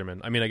like Leatherman.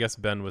 I mean, I guess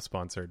Ben was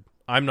sponsored.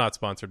 I'm not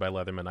sponsored by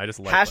Leatherman. I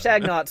just like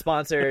Leatherman. Not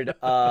sponsored.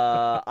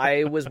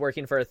 I was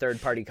working for a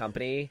third-party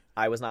company.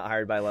 I was not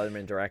hired by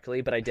Leatherman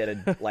directly, but I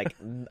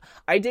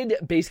did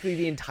basically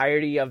the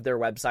entirety of their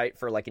website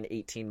for like an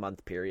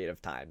 18-month period of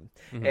time.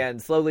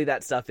 And slowly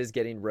that stuff is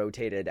getting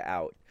rotated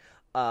out.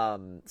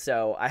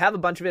 So I have a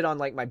bunch of it on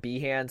like my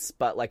Behance,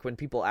 but like when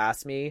people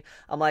ask me,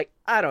 I'm like,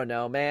 I don't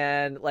know,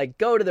 man, like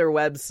go to their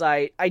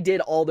website. I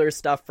did all their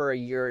stuff for a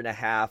year and a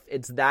half.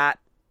 It's that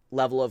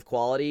level of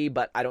quality,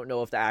 but I don't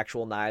know if the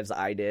actual knives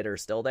I did are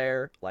still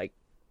there. Like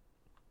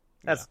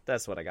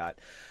that's what I got.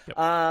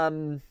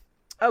 Yep.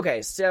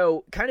 Okay.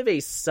 So kind of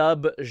a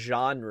sub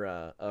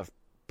genre of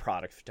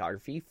product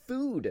photography,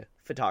 food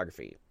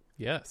photography.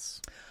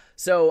 Yes.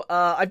 So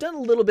I've done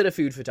a little bit of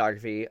food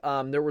photography.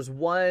 There was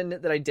one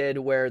that I did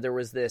where there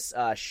was this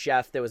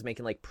chef that was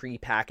making like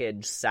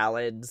pre-packaged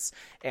salads.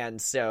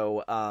 And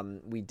so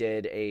we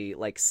did a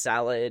like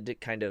salad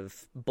kind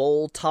of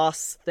bowl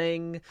toss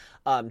thing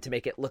to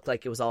make it look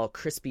like it was all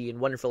crispy and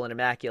wonderful and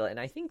immaculate. And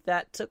I think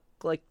that took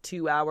like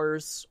 2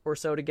 hours or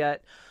so to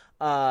get.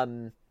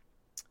 But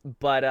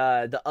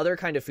the other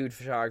kind of food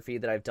photography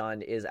that I've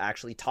done is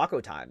actually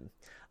taco time.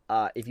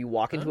 If you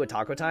walk into a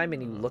Taco Time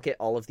and you look at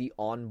all of the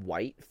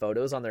on-white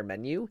photos on their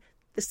menu,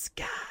 the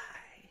sky.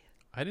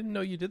 I didn't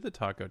know you did the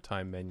Taco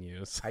Time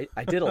menus.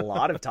 I did a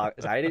lot of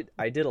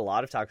I did a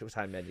lot of Taco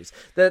Time menus.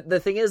 The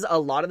thing is, a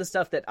lot of the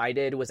stuff that I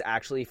did was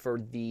actually for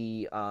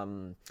the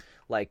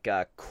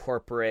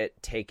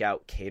corporate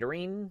takeout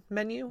catering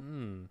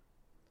menu.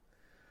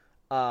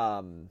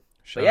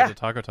 Shout out to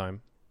Taco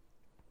Time.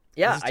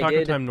 Yeah, this is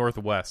Taco Time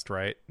Northwest,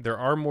 right? There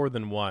are more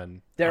than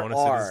one. There I want to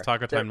are. say this is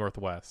Taco Time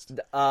Northwest.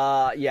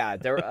 Yeah.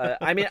 There.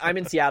 I'm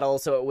in Seattle,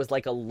 so it was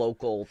like a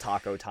local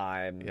Taco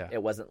Time. Yeah.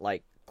 It wasn't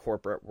like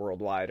corporate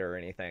worldwide or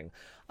anything.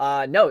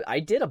 No, I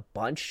did a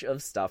bunch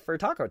of stuff for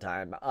Taco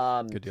Time.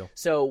 Good deal.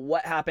 So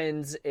what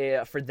happens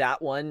for that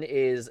one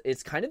is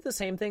it's kind of the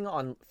same thing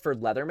for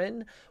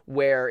Leatherman,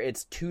 where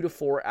it's 2 to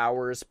 4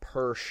 hours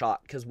per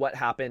shot. Because what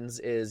happens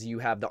is you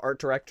have the art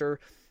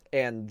director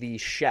and the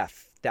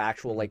chef, the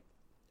actual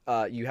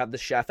you have the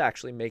chef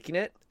actually making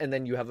it, and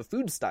then you have a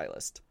food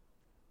stylist.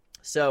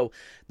 So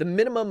the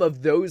minimum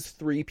of those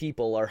 3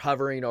 people are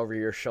hovering over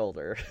your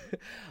shoulder.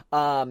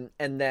 And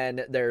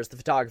then there's the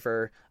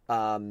photographer,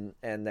 and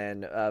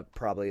then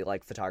probably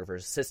like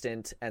photographer's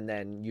assistant. And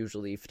then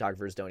usually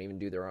photographers don't even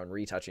do their own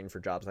retouching for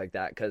jobs like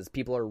that, because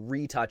people are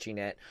retouching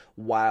it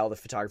while the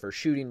photographer's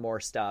shooting more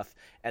stuff.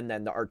 And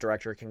then the art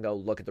director can go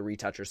look at the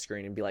retoucher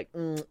screen and be like,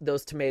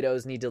 those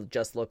tomatoes need to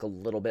just look a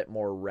little bit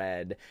more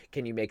red.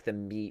 Can you make the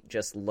meat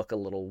just look a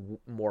little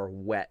more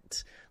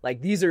wet?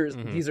 Like these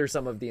are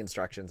some of the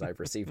instructions I've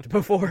received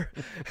before.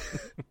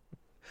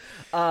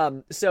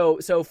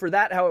 So for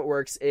that, how it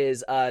works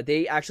is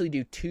they actually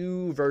do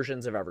 2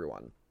 versions of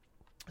everyone.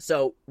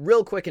 So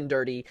real quick and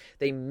dirty,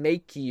 they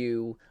make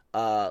you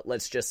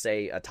let's just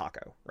say a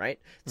taco, right?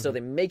 So they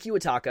make you a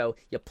taco,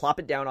 you plop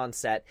it down on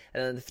set,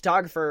 and then the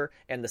photographer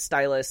and the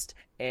stylist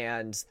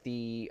and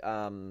the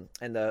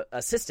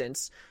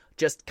assistants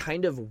just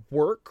kind of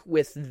work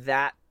with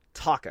that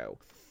taco.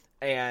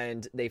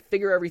 And they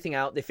figure everything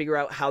out. They figure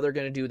out how they're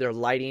going to do their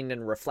lighting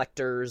and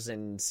reflectors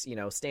and,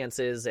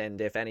 stances,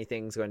 and if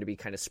anything's going to be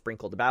kind of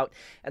sprinkled about.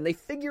 And they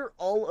figure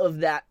all of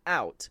that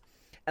out.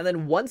 And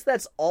then once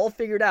that's all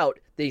figured out,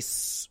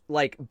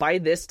 by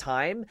this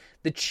time,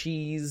 the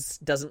cheese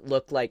doesn't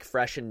look like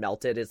fresh and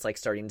melted. It's like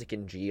starting to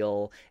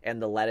congeal,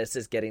 and the lettuce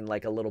is getting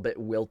like a little bit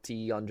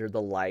wilty under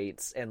the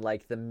lights, and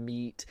like the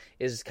meat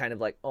is kind of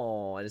like,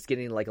 and it's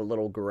getting like a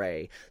little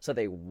gray. So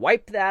they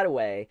wipe that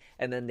away,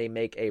 and then they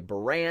make a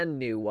brand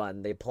new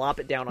one. They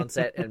plop it down on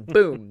set, and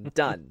boom,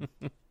 done.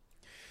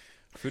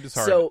 Food is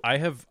hard. So, I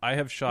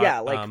have shot.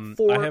 Yeah, like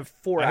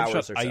four hours shot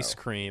or so. Ice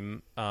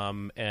cream,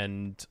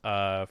 and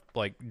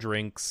like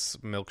drinks,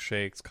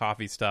 milkshakes,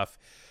 coffee stuff.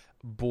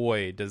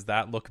 Boy, does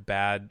that look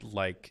bad!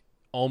 Like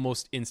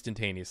almost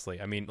instantaneously.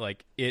 I mean,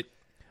 like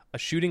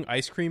shooting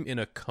ice cream in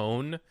a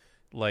cone,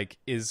 like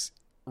is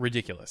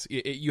ridiculous.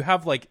 You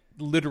have like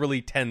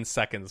literally 10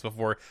 seconds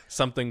before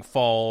something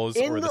falls,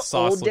 or the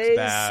sauce looks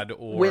bad,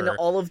 or when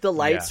all of the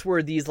lights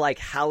were these like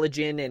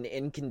halogen and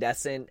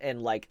incandescent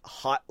and like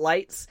hot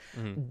lights,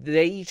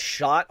 they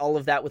shot all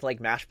of that with like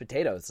mashed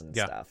potatoes and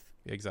stuff.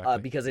 Exactly.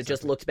 Because it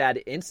just looked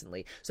bad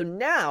instantly. So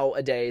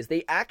nowadays,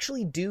 they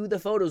actually do the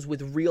photos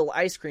with real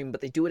ice cream,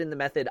 but they do it in the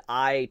method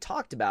I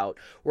talked about,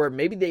 where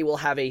maybe they will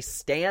have a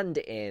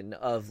stand-in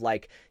of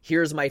like,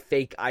 here's my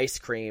fake ice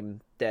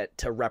cream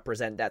to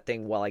represent that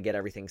thing while I get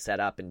everything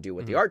set up and do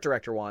what the art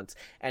director wants.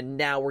 And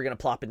now we're going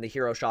to plop in the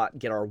hero shot,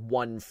 get our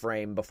one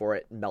frame before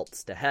it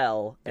melts to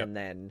hell, and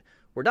then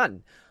we're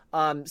done.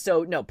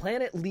 So no,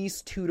 plan at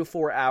least 2 to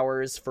 4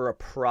 hours for a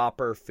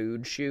proper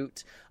food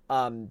shoot.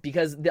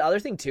 Because the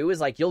other thing too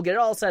is like you'll get it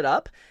all set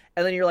up,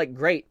 and then you're like,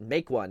 great,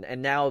 make one.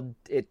 And now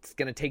it's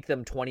going to take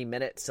them 20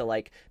 minutes to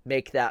like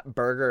make that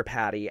burger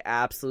patty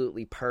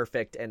absolutely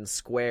perfect and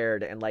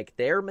squared. And like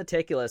they're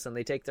meticulous and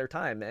they take their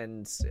time,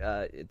 and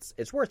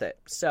it's worth it.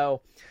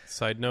 So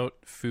side note,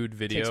 food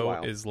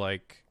video is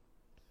like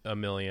a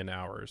million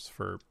hours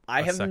for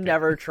I have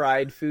never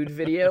tried food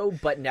video,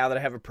 but now that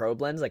I have a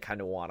probe lens, I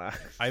kind of wanna.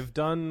 I've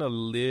done a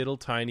little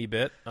tiny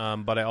bit,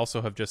 but I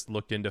also have just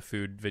looked into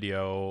food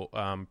video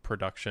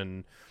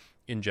production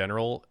in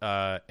general,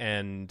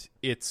 and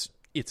it's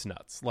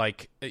nuts.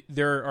 Like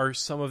there are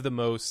some of the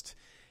most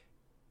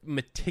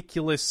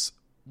meticulous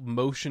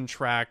motion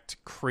tracked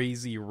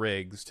crazy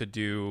rigs to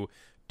do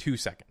 2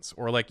 seconds,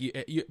 or like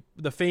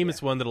the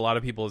famous one that a lot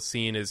of people have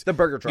seen is the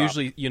burger drop.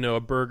 Usually, a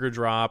burger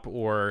drop,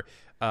 or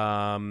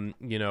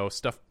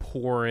stuff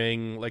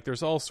pouring. Like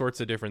there's all sorts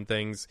of different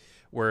things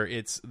where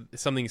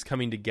something's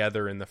coming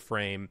together in the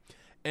frame,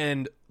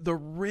 and the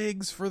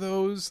rigs for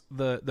those,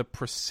 the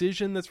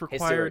precision that's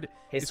required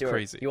is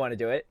crazy. You want to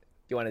do it?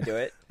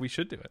 We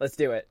should do it. Let's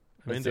do it.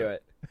 Let's do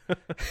it.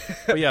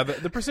 But yeah,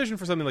 the precision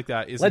for something like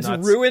that is Let's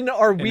nuts. ruin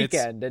our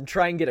weekend and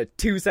try and get a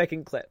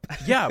 2-second clip.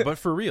 Yeah, but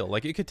for real,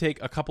 like it could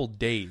take a couple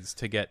days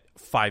to get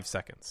 5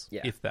 seconds,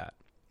 if that.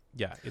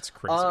 Yeah, it's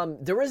crazy.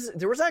 There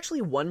was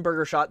actually one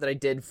burger shot that I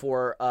did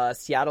for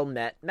Seattle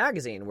Met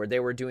magazine, where they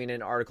were doing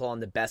an article on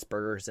the best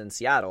burgers in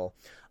Seattle.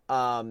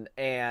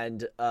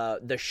 And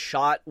the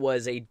shot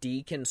was a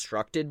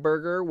deconstructed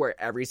burger where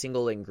every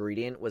single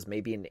ingredient was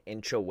maybe an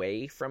inch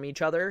away from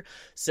each other.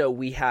 So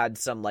we had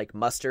some like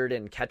mustard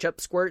and ketchup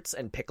squirts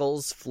and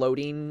pickles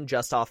floating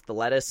just off the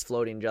lettuce,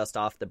 floating just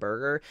off the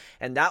burger.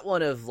 And that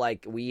one of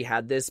like, we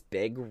had this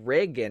big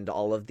rig and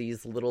all of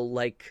these little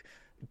like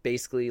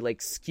basically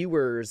like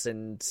skewers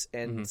and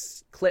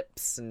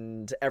clips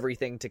and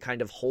everything to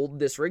kind of hold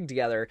this rig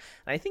together.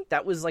 And I think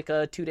that was like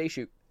a 2-day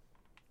shoot.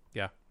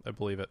 Yeah, I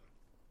believe it.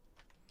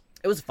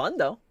 It was fun,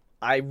 though.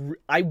 I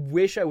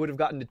wish I would have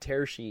gotten a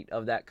tear sheet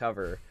of that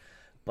cover,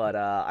 but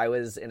I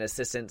was an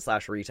assistant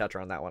 / retoucher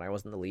on that one. I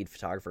wasn't the lead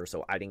photographer,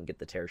 so I didn't get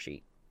the tear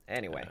sheet.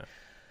 Anyway.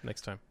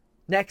 Next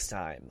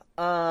time.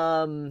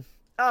 All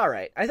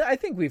right. I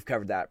think we've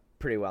covered that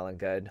pretty well and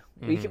good.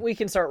 We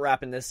can start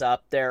wrapping this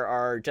up. There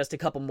are just a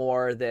couple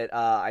more that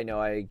I know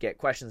I get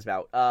questions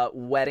about.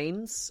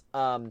 Weddings.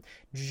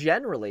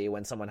 Generally,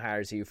 when someone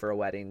hires you for a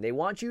wedding, they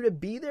want you to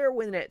be there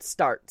when it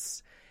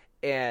starts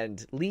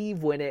and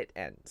leave when it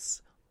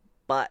ends.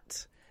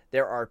 But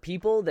there are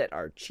people that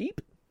are cheap,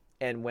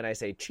 and when I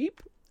say cheap,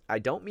 I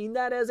don't mean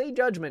that as a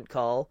judgment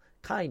call,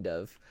 kind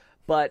of,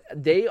 but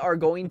they are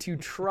going to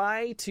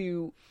try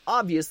to,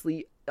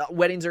 obviously,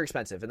 weddings are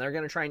expensive, and they're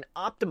going to try and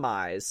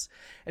optimize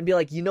and be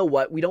like, you know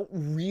what, we don't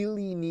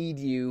really need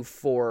you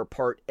for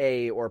part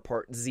A or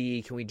part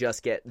Z, can we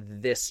just get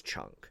this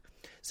chunk?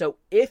 So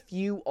if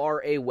you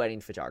are a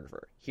wedding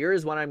photographer, here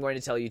is what I'm going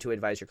to tell you to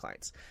advise your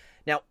clients.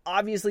 Now,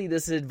 obviously,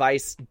 this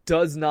advice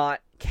does not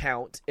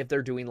count if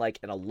they're doing like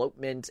an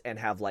elopement and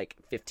have like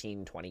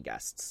 15, 20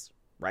 guests,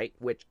 right?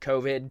 Which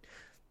COVID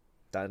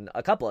done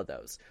a couple of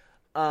those.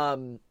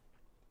 But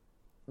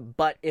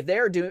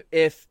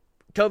if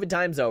COVID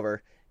time's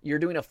over, you're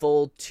doing a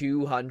full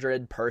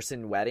 200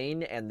 person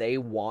wedding and they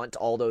want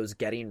all those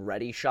getting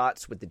ready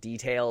shots with the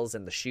details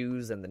and the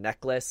shoes and the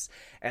necklace,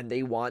 and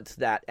they want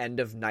that end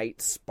of night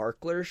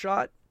sparkler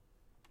shot,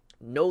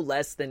 no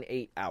less than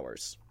 8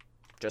 hours.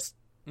 Just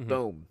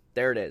boom,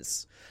 there it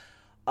is.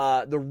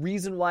 The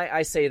reason why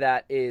I say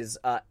that is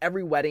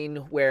every wedding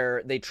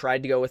where they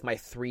tried to go with my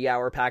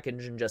 3-hour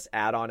package and just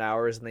add on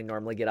hours, and they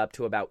normally get up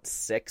to about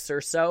 6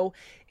 or so,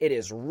 it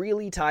is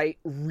really tight,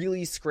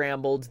 really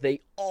scrambled.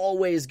 They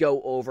always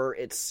go over.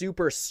 It's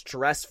super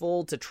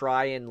stressful to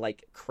try and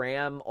like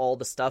cram all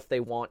the stuff they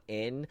want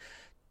in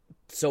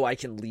so I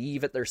can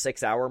leave at their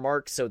 6-hour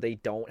mark so they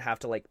don't have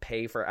to like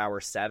pay for hour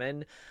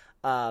 7.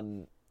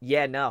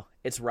 Yeah, no,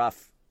 it's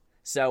rough.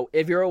 So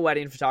if you're a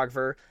wedding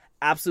photographer,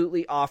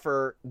 absolutely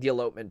offer the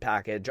elopement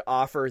package.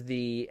 Offer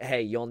the,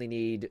 hey, you only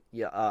need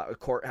a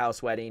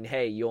courthouse wedding.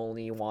 Hey, you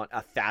only want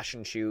a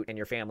fashion shoot and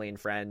your family and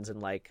friends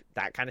and like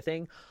that kind of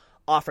thing.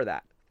 Offer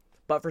that.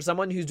 But for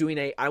someone who's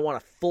doing I want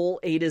a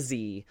full A to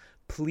Z,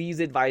 please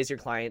advise your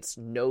clients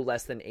no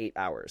less than 8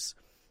 hours.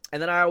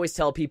 And then I always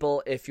tell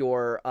people if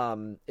you're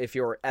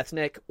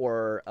ethnic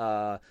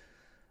or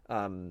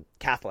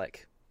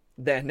Catholic,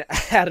 then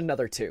add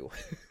another 2.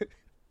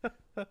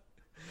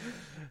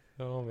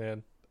 Oh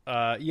man.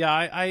 Yeah,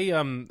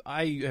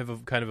 I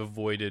have kind of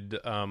avoided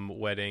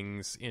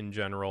weddings in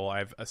general.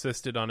 I've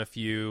assisted on a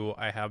few.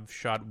 I have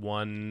shot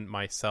one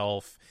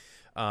myself.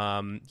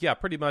 Yeah,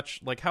 pretty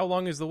much like, how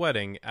long is the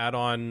wedding? Add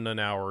on an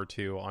hour or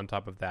 2 on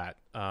top of that.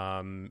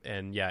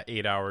 And yeah,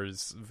 8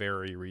 hours,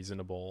 very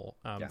reasonable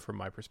from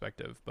my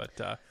perspective.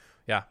 But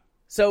yeah.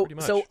 So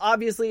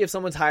obviously, if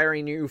someone's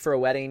hiring you for a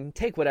wedding,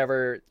 take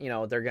whatever,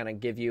 they're going to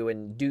give you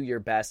and do your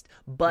best.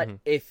 But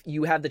if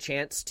you have the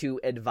chance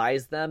to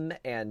advise them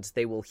and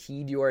they will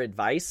heed your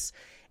advice,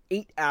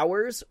 8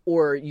 hours,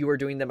 or you are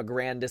doing them a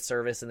grand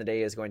disservice and the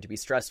day is going to be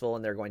stressful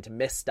and they're going to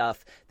miss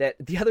stuff. That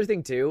the other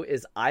thing too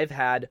is I've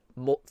had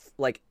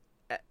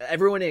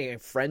everyone in a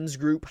friends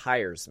group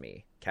hires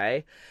me.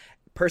 Okay.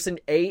 Person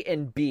A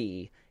and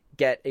B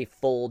get a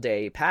full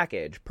day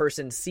package.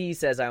 Person C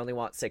says, I only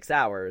want 6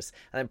 hours.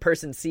 And then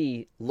person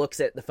C looks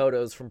at the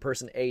photos from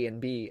person A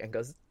and B and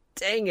goes,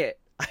 dang it,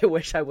 I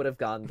wish I would have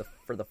gone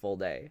for the full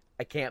day.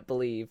 I can't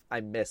believe I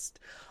missed.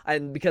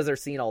 And because they're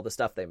seeing all the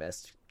stuff they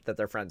missed that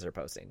their friends are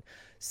posting.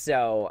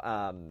 So,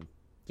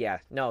 yeah,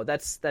 no,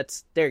 that's,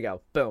 there you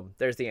go. Boom.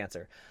 There's the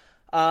answer.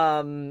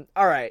 All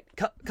right.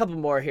 Couple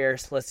more here.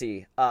 So let's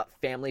see.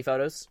 Family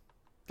photos.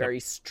 Very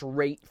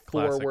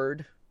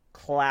straightforward.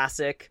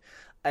 Classic.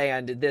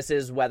 And this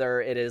is whether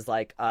it is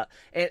like,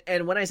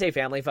 and when I say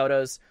family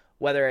photos,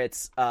 whether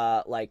it's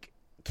like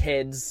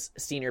kids,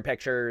 senior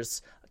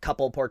pictures,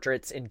 couple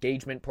portraits,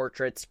 engagement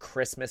portraits,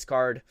 Christmas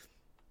card,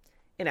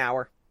 an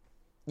hour.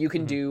 You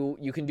can do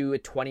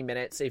it 20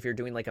 minutes if you're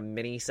doing like a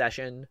mini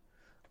session.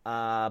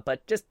 But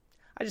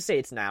I just say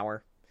it's an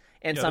hour.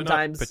 And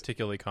sometimes they're not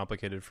particularly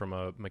complicated from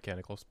a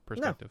mechanical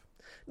perspective.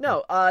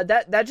 No,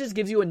 that just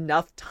gives you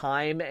enough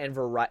time and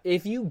variety.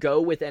 If you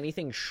go with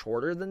anything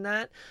shorter than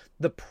that,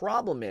 the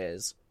problem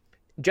is,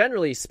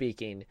 generally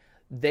speaking,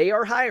 they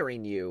are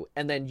hiring you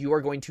and then you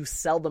are going to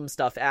sell them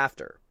stuff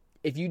after.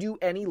 If you do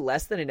any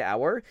less than an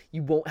hour,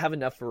 you won't have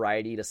enough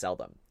variety to sell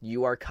them.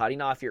 You are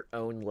cutting off your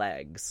own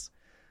legs.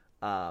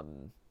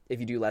 if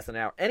you do less than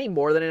an hour. Any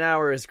more than an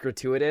hour is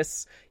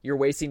gratuitous. You're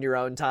wasting your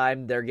own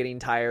time. They're getting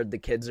tired. The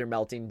kids are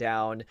melting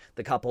down.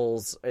 The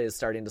couples is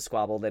starting to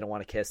squabble. They don't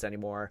want to kiss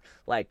anymore.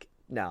 Like,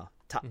 no,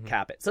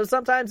 cap it. So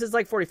sometimes it's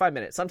like 45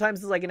 minutes.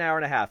 Sometimes it's like an hour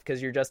and a half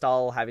because you're just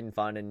all having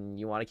fun and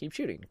you want to keep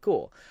shooting.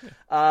 Cool.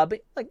 Yeah.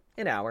 But like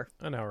an hour.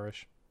 An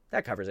hour-ish.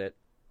 That covers it.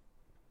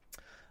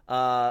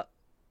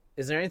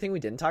 Is there anything we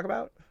didn't talk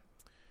about?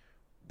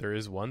 There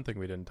is one thing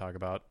we didn't talk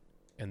about,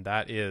 and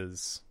that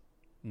is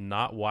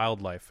not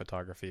wildlife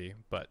photography,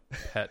 but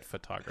pet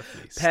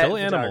photography. Still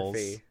animals.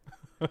 You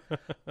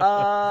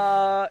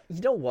know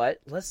what?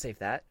 Let's save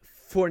that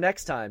for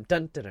next time.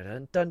 Dun, dun, dun,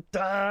 dun, dun,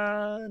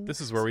 dun.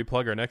 This is where we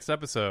plug our next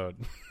episode.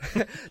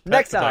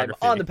 Next time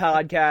on the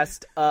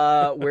podcast,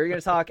 we're going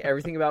to talk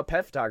everything about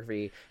pet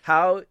photography.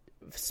 How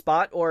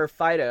Spot or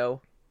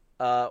Fido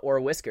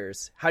or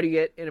Whiskers, how do you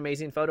get an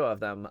amazing photo of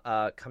them?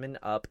 Coming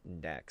up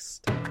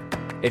next.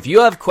 If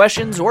you have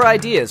questions or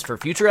ideas for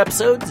future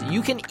episodes,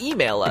 you can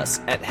email us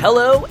at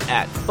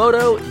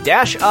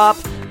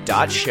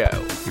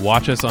hello@photo-op.show.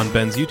 Watch us on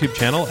Ben's YouTube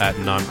channel at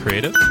Nom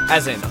Creative.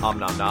 As in Om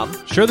Nom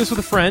Nom. Share this with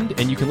a friend,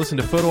 and you can listen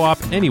to Photo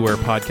Op anywhere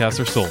podcasts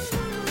are sold.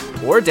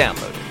 Or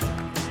download it.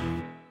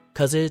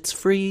 'Cause it's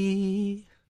free.